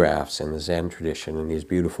pictographs in the Zen tradition, in these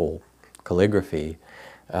beautiful calligraphy,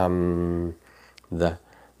 the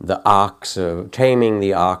ox, taming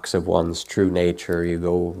the ox of one's true nature. You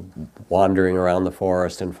go wandering around the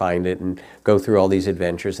forest and find it and go through all these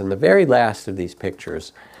adventures. And the very last of these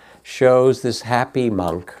pictures shows this happy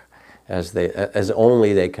monk, as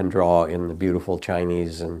only they can draw in the beautiful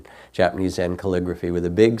Chinese and Japanese Zen calligraphy, with a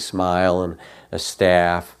big smile and a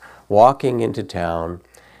staff, walking into town,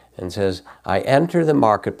 and says, I enter the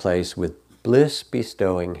marketplace with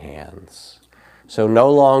bliss-bestowing hands. So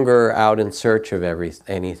no longer out in search of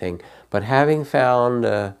anything, but having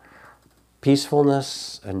found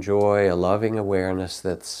peacefulness and joy, a loving awareness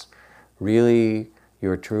that's really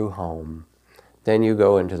your true home. Then you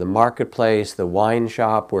go into the marketplace, the wine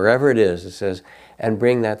shop, wherever it is, it says, and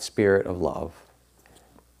bring that spirit of love.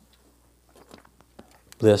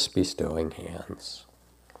 Bliss bestowing hands.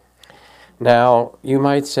 Now, you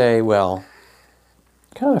might say, well,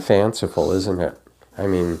 kind of fanciful, isn't it? I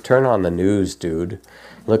mean, turn on the news, dude.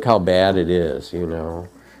 Look how bad it is,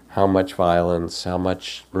 How much violence, how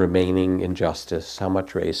much remaining injustice, how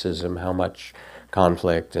much racism, how much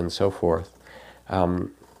conflict, and so forth.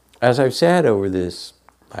 As I've said over this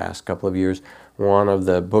last couple of years, one of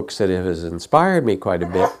the books that has inspired me quite a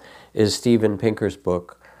bit is Steven Pinker's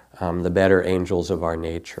book, The Better Angels of Our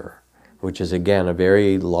Nature, which is, again, a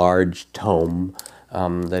very large tome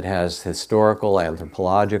that has historical,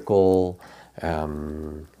 anthropological,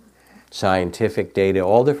 scientific data,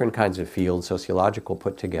 all different kinds of fields, sociological,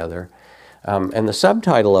 put together. And the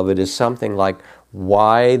subtitle of it is something like,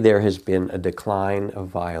 Why There Has Been a Decline of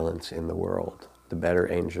Violence in the World, The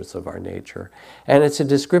Better Angels of Our Nature. And it's a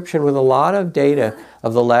description with a lot of data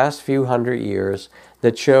of the last few hundred years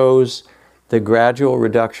that shows the gradual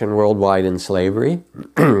reduction worldwide in slavery.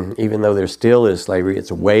 Even though there still is slavery,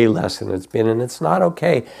 it's way less than it's been, and it's not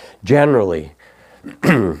okay generally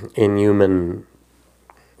in human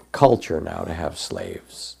culture now to have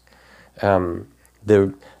slaves.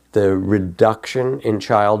 The reduction in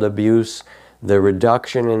child abuse, the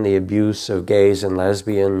reduction in the abuse of gays and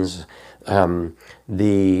lesbians,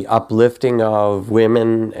 the uplifting of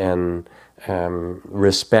women and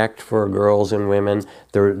respect for girls and women,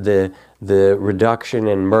 the reduction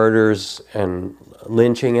in murders and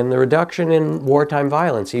lynching, and the reduction in wartime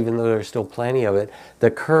violence, even though there's still plenty of it,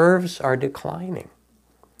 the curves are declining.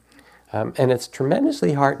 And it's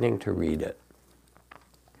tremendously heartening to read it,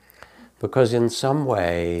 because in some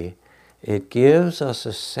way it gives us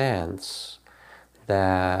a sense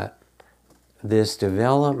that this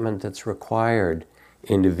development that's required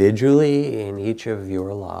individually in each of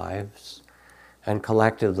your lives and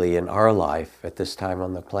collectively in our life at this time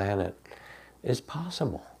on the planet is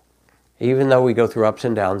possible. Even though we go through ups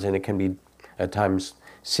and downs and it can be at times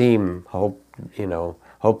seem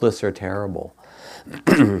hopeless or terrible,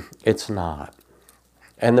 it's not.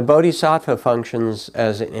 And the Bodhisattva functions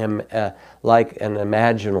as like an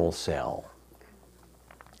imaginal cell.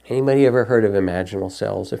 Anybody ever heard of imaginal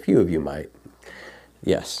cells? A few of you might.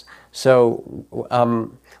 Yes. So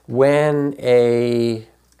when a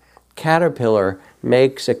caterpillar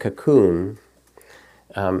makes a cocoon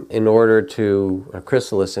a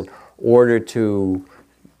chrysalis, in order to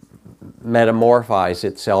metamorphose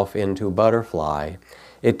itself into a butterfly,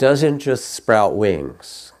 it doesn't just sprout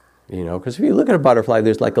wings. Because if you look at a butterfly,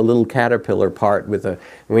 there's like a little caterpillar part with the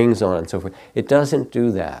wings on it and so forth. It doesn't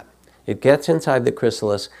do that. It gets inside the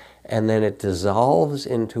chrysalis and then it dissolves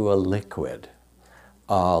into a liquid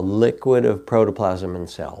of protoplasm and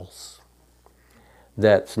cells.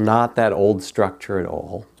 That's not that old structure at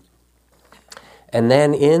all. And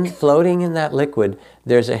then floating in that liquid,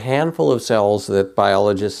 there's a handful of cells that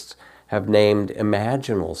biologists have named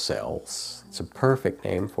imaginal cells. It's a perfect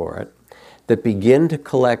name for it. That begin to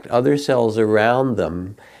collect other cells around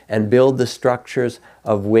them and build the structures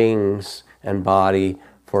of wings and body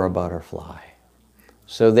for a butterfly.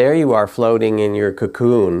 So there you are floating in your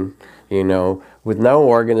cocoon, with no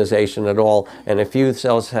organization at all, and a few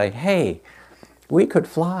cells say, hey, we could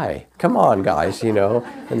fly. Come on, guys,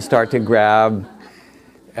 and start to grab.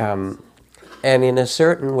 And in a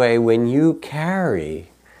certain way, when you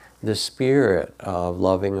carry the spirit of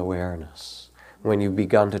loving awareness, when you've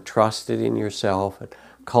begun to trust it in yourself and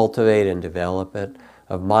cultivate and develop it,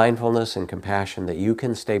 of mindfulness and compassion, that you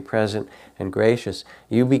can stay present and gracious,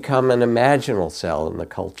 you become an imaginal cell in the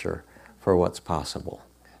culture for what's possible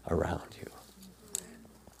around you.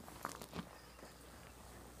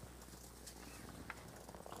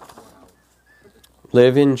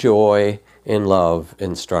 Live in joy, in love,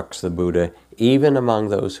 instructs the Buddha, even among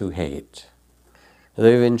those who hate.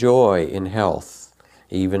 Live in joy, in health,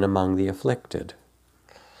 even among the afflicted.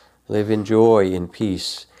 Live in joy, in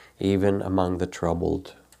peace, even among the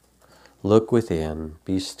troubled. Look within,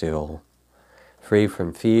 be still. Free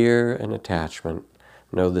from fear and attachment,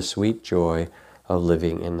 know the sweet joy of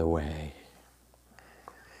living in the way.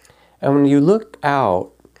 And when you look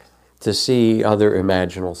out to see other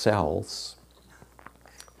imaginal cells,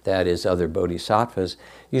 that is, other bodhisattvas,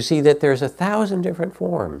 you see that there's 1,000 different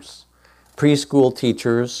forms. Preschool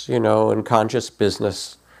teachers, and conscious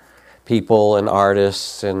business people and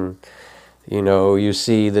artists, and you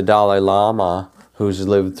see the Dalai Lama, who's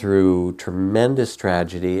lived through tremendous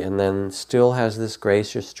tragedy and then still has this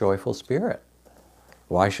gracious, joyful spirit.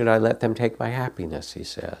 Why should I let them take my happiness, he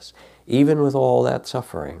says, even with all that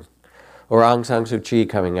suffering. Or Aung San Suu Kyi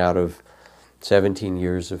coming out of 17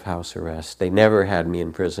 years of house arrest. They never had me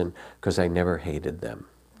in prison because I never hated them.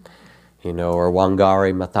 Or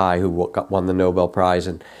Wangari Maathai, who won the Nobel Prize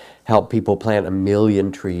and helped people plant 1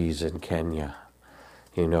 million trees in Kenya.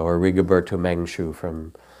 Or Rigoberto Menchú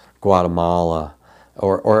from Guatemala.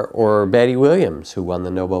 Or Betty Williams, who won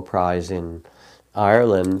the Nobel Prize in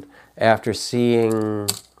Ireland after seeing,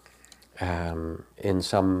 in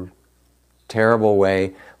some terrible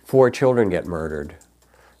way, 4 children get murdered,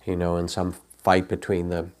 in some fight between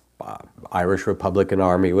the Irish Republican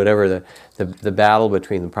Army, whatever, the battle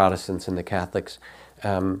between the Protestants and the Catholics.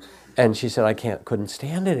 And she said, I couldn't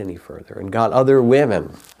stand it any further, and got other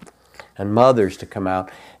women and mothers to come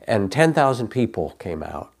out. And 10,000 people came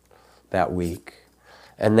out that week.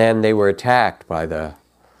 And then they were attacked by the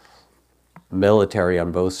military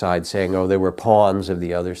on both sides, saying, oh, they were pawns of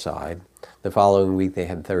the other side. The following week, they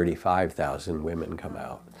had 35,000 women come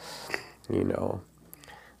out, you know.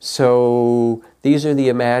 So these are the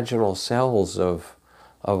imaginal cells of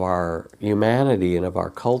our humanity and of our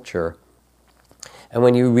culture. And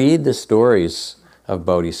when you read the stories of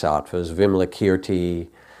bodhisattvas, Vimalakirti,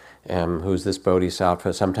 who's this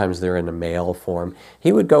bodhisattva, sometimes they're in a male form,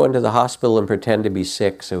 he would go into the hospital and pretend to be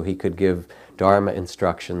sick so he could give Dharma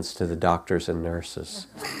instructions to the doctors and nurses.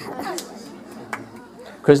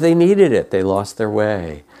 Because they needed it, they lost their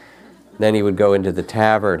way. Then he would go into the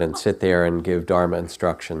tavern and sit there and give Dharma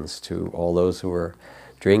instructions to all those who were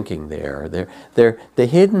drinking there. They're the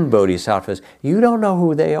hidden bodhisattvas. You don't know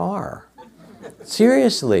who they are.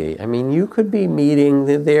 Seriously, I mean, you could be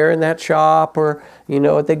meeting there in that shop or, you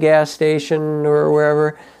know, at the gas station or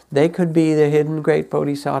wherever. They could be the hidden great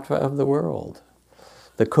bodhisattva of the world.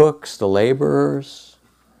 The cooks, the laborers.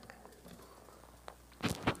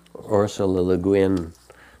 Ursula Le Guin,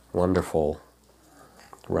 wonderful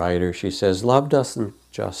writer, she says, love doesn't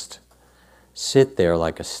just sit there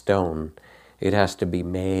like a stone. It has to be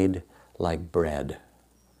made like bread,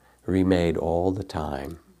 remade all the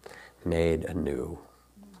time, made anew.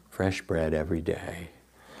 Fresh bread every day.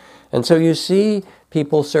 And so you see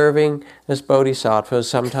people serving as bodhisattvas.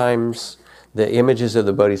 Sometimes the images of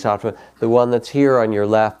the bodhisattva, the one that's here on your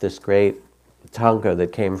left, this great tanka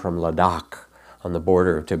that came from Ladakh on the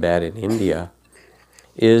border of Tibet in India,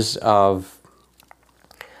 is of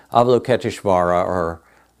Avalokiteshvara, or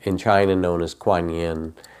in China known as Kuan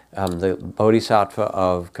Yin, the bodhisattva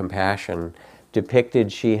of compassion.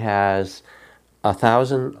 Depicted, she has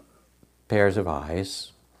 1,000 pairs of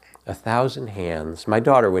eyes, 1,000 hands. My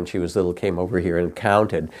daughter, when she was little, came over here and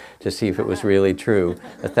counted to see if it was really true.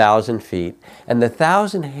 1,000 feet. And the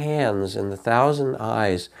 1,000 hands and the 1,000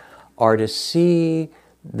 eyes are to see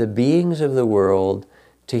the beings of the world,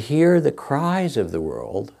 to hear the cries of the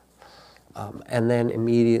world, and then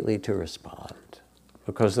immediately to respond.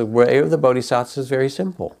 Because the way of the bodhisattvas is very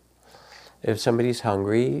simple. If somebody's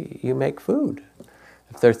hungry, you make food.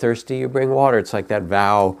 If they're thirsty, you bring water. It's like that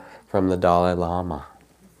vow from the Dalai Lama.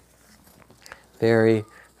 Very,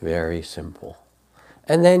 very simple.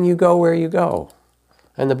 And then you go where you go.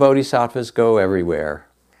 And the bodhisattvas go everywhere.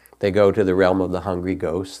 They go to the realm of the hungry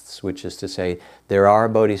ghosts, which is to say, there are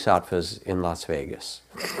bodhisattvas in Las Vegas.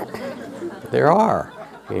 There are,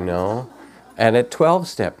 you know. And at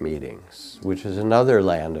 12-step meetings, which is another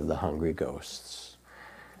land of the hungry ghosts.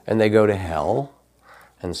 And they go to hell.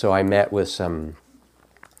 And so I met with some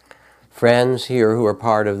friends here who are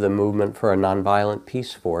part of the movement for a nonviolent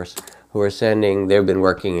peace force, who are they've been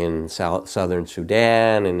working in southern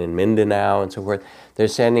Sudan and in Mindanao and so forth. They're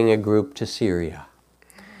sending a group to Syria.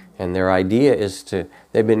 And their idea is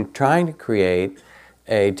they've been trying to create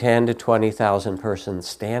a 10 to 20,000 person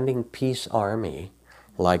standing peace army,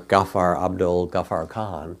 like Abdul Ghaffar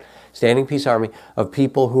Khan, standing peace army of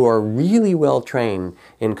people who are really well trained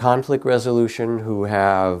in conflict resolution, who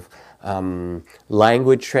have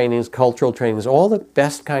language trainings, cultural trainings, all the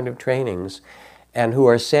best kind of trainings, and who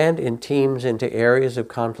are sent in teams into areas of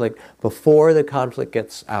conflict before the conflict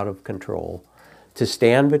gets out of control, to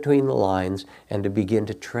stand between the lines and to begin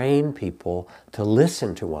to train people to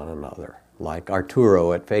listen to one another, like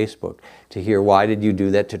Arturo at Facebook, to hear why did you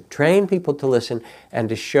do that, to train people to listen and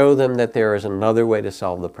to show them that there is another way to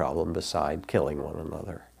solve the problem beside killing one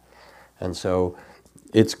another. And so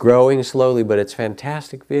it's growing slowly, but it's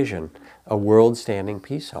fantastic vision, a world-standing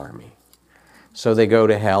peace army. So they go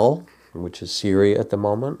to hell, which is Syria at the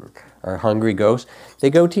moment, or hungry ghosts. They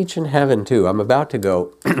go teach in heaven too. I'm about to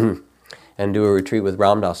go and do a retreat with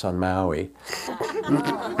Ram Dass on Maui.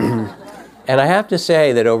 And I have to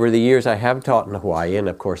say that over the years I have taught in Hawaii, and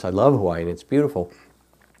of course I love Hawaii and it's beautiful.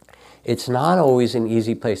 It's not always an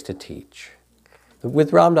easy place to teach.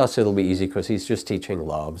 With Ram Dass it'll be easy because he's just teaching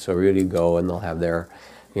love. So really go and they'll have their,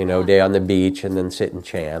 day on the beach and then sit and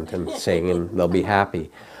chant and sing and they'll be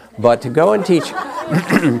happy. But to go and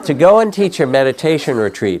teach a meditation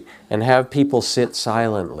retreat and have people sit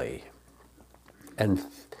silently and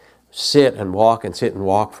sit and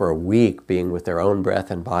walk for a week, being with their own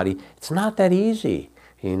breath and body, it's not that easy.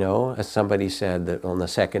 As somebody said that on the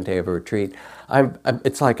second day of a retreat,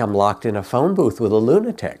 it's like I'm locked in a phone booth with a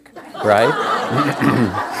lunatic, right?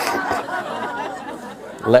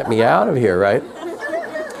 Let me out of here, right?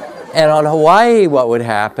 And on Hawaii, what would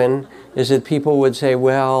happen is that people would say,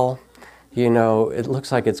 well, it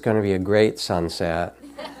looks like it's going to be a great sunset.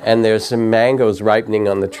 And there's some mangoes ripening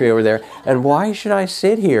on the tree over there. And why should I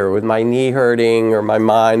sit here with my knee hurting or my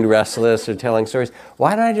mind restless or telling stories?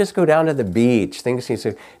 Why don't I just go down to the beach?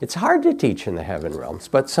 It's hard to teach in the heaven realms,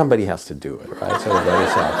 but somebody has to do it, right? So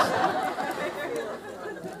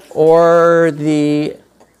or the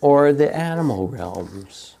animal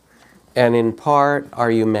realms. And in part,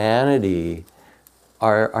 our humanity,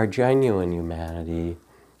 our genuine humanity,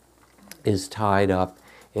 is tied up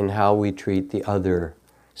in how we treat the other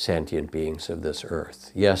sentient beings of this earth.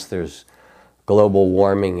 Yes, there's global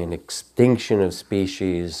warming and extinction of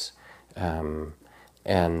species, and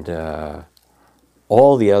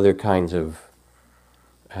all the other kinds of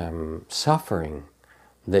suffering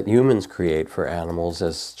that humans create for animals.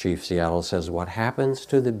 As Chief Seattle says, what happens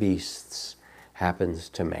to the beasts happens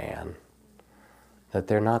to man. That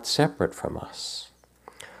they're not separate from us.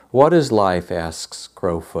 What is life, asks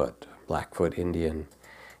Crowfoot, Blackfoot Indian.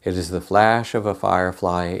 It is the flash of a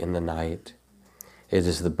firefly in the night. It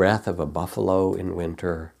is the breath of a buffalo in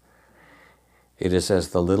winter. It is as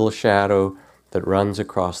the little shadow that runs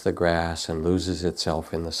across the grass and loses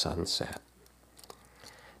itself in the sunset.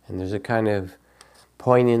 And there's a kind of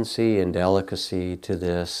poignancy and delicacy to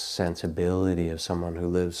this sensibility of someone who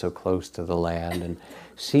lives so close to the land and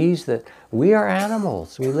sees that we are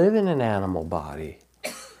animals. We live in an animal body.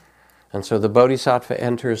 And so the Bodhisattva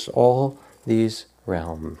enters all these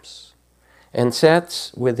realms and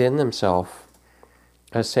sets within himself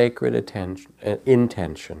a sacred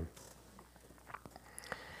intention.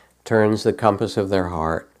 Turns the compass of their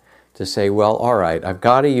heart to say, well, all right, I've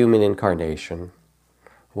got a human incarnation.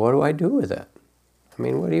 What do I do with it?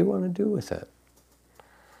 What do you want to do with it?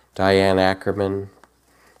 Diane Ackerman,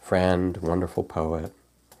 friend, wonderful poet.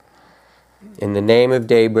 In the name of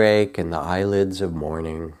daybreak and the eyelids of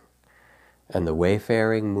morning, and the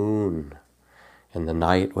wayfaring moon, and the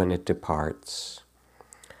night when it departs,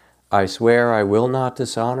 I swear I will not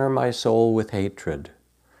dishonor my soul with hatred,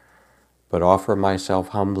 but offer myself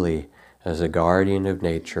humbly as a guardian of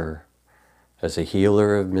nature, as a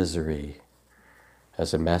healer of misery,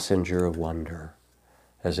 as a messenger of wonder,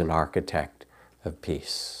 as an architect of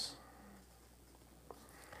peace.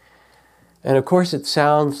 And of course it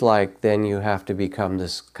sounds like then you have to become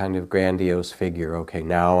this kind of grandiose figure. Okay,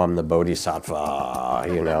 now I'm the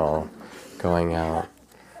Bodhisattva, going out.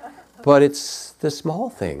 But it's the small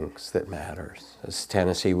things that matters. As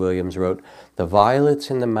Tennessee Williams wrote, the violets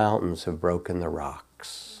in the mountains have broken the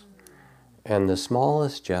rocks. And the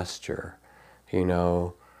smallest gesture,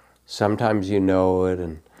 sometimes you know it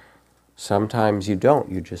and sometimes you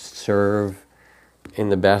don't. You just serve in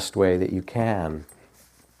the best way that you can.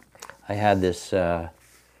 I had this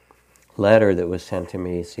letter that was sent to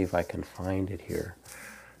me. See if I can find it here.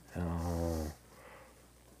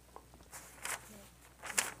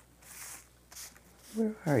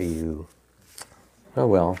 Where are you? Oh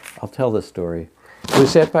well, I'll tell the story. It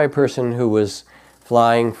was sent by a person who was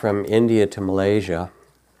flying from India to Malaysia.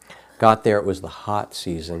 Got there, it was the hot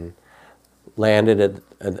season. Landed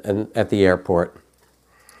at the airport.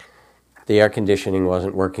 The air conditioning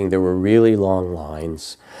wasn't working. There were really long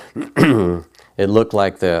lines. It looked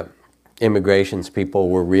like the immigrations people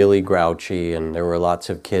were really grouchy, and there were lots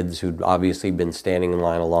of kids who'd obviously been standing in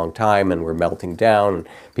line a long time and were melting down. And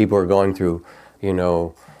people were going through,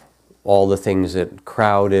 all the things that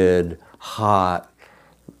crowded, hot,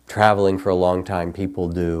 traveling for a long time people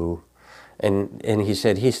do. And he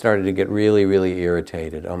said he started to get really, really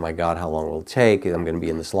irritated. Oh my God, how long will it take? I'm going to be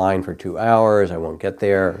in this line for 2 hours. I won't get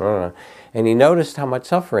there. And he noticed how much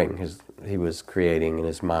suffering he was creating in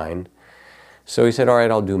his mind. So he said, all right,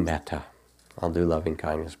 I'll do metta. I'll do loving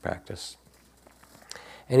kindness practice.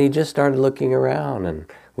 And he just started looking around and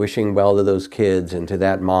wishing well to those kids and to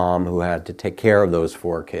that mom who had to take care of those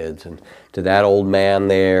 4 kids and to that old man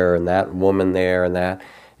there and that woman there and that.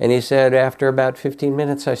 And he said, after about 15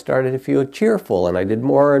 minutes, I started to feel cheerful, and I did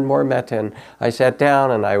more and more metta, and I sat down,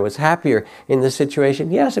 and I was happier in the situation.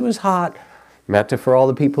 Yes, it was hot. Metta for all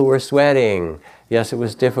the people who were sweating. Yes, it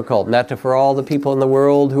was difficult. Metta for all the people in the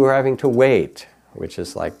world who are having to wait, which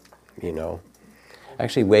is like,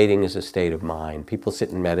 actually waiting is a state of mind. People sit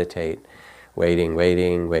and meditate, waiting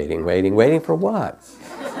for what?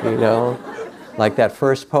 Like that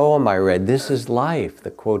first poem I read, this is life. The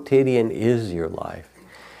quotidian is your life.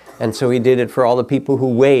 And so he did it for all the people who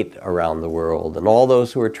wait around the world and all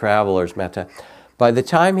those who are travelers, metta. By the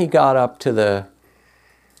time he got up to the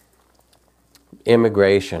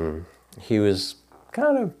immigration, he was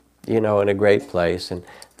kind of in a great place. And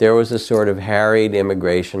there was a sort of harried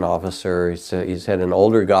immigration officer. He said an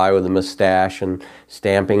older guy with a mustache and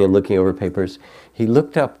stamping and looking over papers. He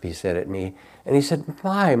looked up, he said at me, and he said,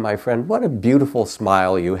 my friend, what a beautiful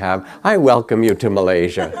smile you have. I welcome you to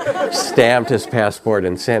Malaysia. Stamped his passport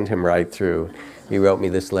and sent him right through. He wrote me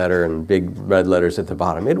this letter in big red letters at the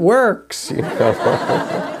bottom. It works,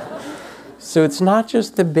 So it's not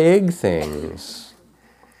just the big things,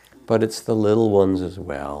 but it's the little ones as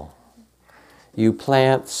well. You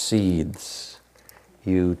plant seeds.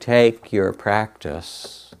 You take your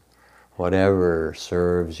practice, whatever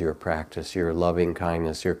serves your practice, your loving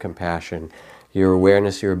kindness, your compassion, your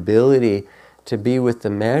awareness, your ability to be with the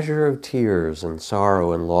measure of tears and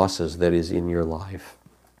sorrow and losses that is in your life,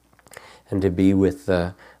 and to be with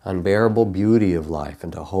the unbearable beauty of life,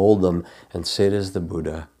 and to hold them and sit as the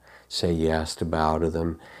Buddha, say yes, to bow to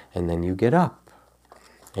them, and then you get up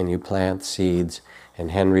and you plant seeds.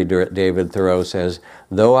 And Henry David Thoreau says,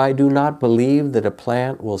 though I do not believe that a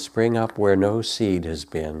plant will spring up where no seed has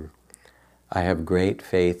been, I have great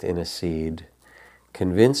faith in a seed.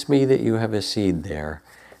 Convince me that you have a seed there,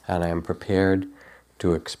 and I am prepared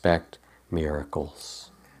to expect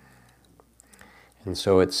miracles. And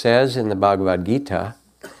so it says in the Bhagavad Gita,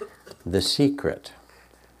 the secret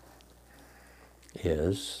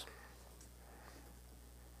is,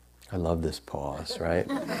 I love this pause, right?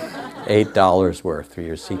 $8 worth for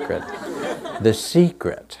your secret. The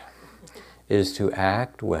secret is to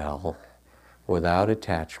act well without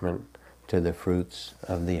attachment to the fruits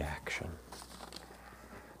of the action.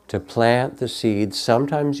 To plant the seeds,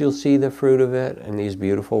 sometimes you'll see the fruit of it in these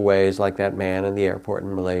beautiful ways, like that man in the airport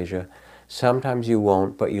in Malaysia. Sometimes you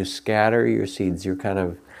won't, but you scatter your seeds, your kind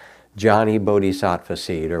of Johnny Bodhisattva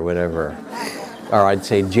seed or whatever. Or I'd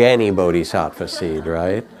say Jenny Bodhisattva seed,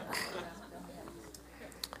 right?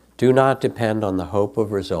 Do not depend on the hope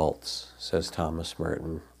of results, says Thomas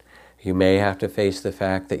Merton. You may have to face the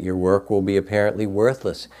fact that your work will be apparently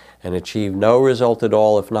worthless and achieve no result at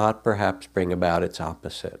all, if not perhaps bring about its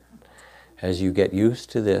opposite. As you get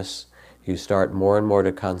used to this, you start more and more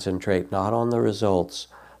to concentrate not on the results,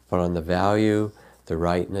 but on the value, the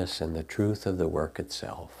rightness, and the truth of the work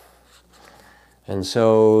itself. And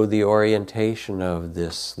so the orientation of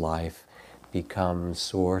this life becomes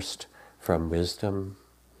sourced from wisdom,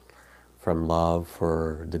 from love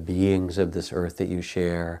for the beings of this earth that you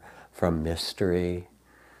share, from mystery,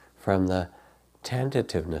 from the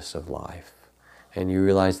tentativeness of life. And you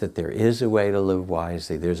realize that there is a way to live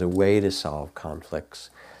wisely, there's a way to solve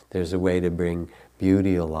conflicts, there's a way to bring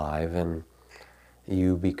beauty alive, and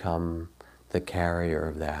you become the carrier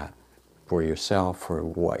of that for yourself, for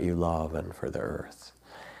what you love, and for the earth.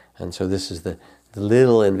 And so this is the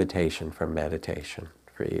little invitation for meditation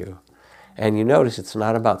for you. And you notice it's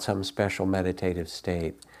not about some special meditative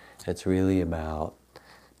state. It's really about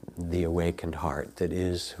the awakened heart that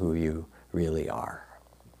is who you really are.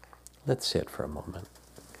 Let's sit for a moment.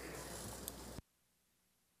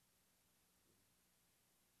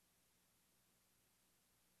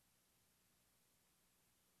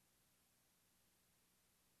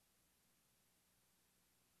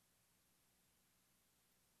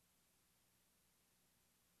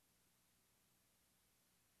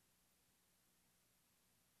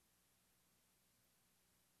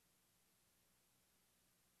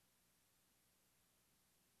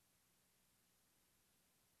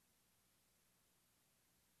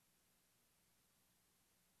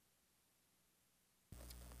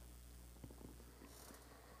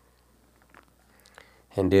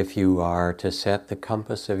 And if you are to set the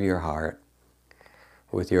compass of your heart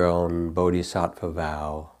with your own Bodhisattva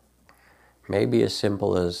vow, maybe as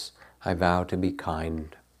simple as, I vow to be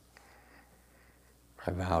kind,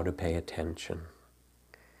 I vow to pay attention,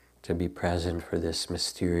 to be present for this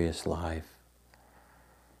mysterious life.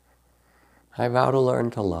 I vow to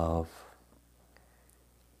learn to love,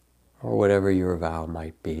 or whatever your vow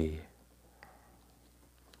might be.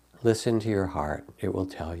 Listen to your heart, it will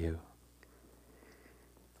tell you.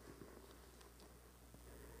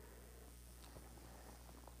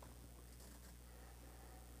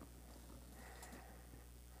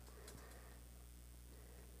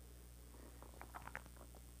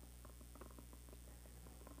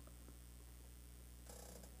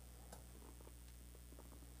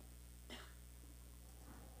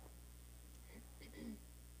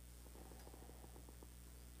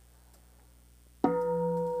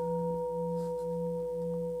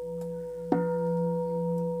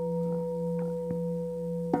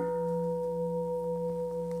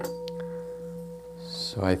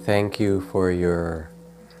 So I thank you for your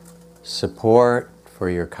support, for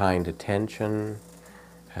your kind attention.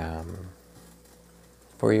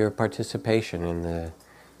 for your participation in the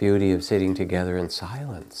beauty of sitting together in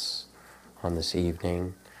silence on this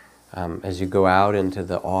evening. As you go out into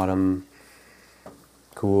the autumn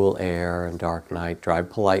cool air and dark night,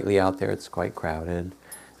 drive politely out there, it's quite crowded,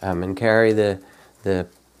 and carry the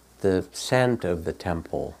scent of the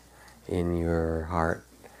temple in your heart.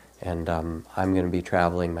 And I'm going to be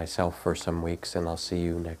traveling myself for some weeks, and I'll see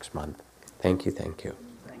you next month. Thank you, thank you.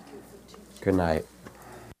 Thank you for teaching. Good night.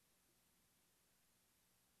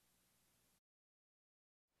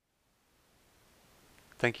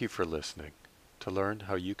 Thank you for listening. To learn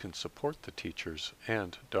how you can support the teachers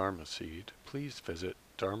and Dharma Seed, please visit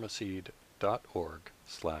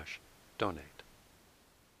dharmaseed.org/donate.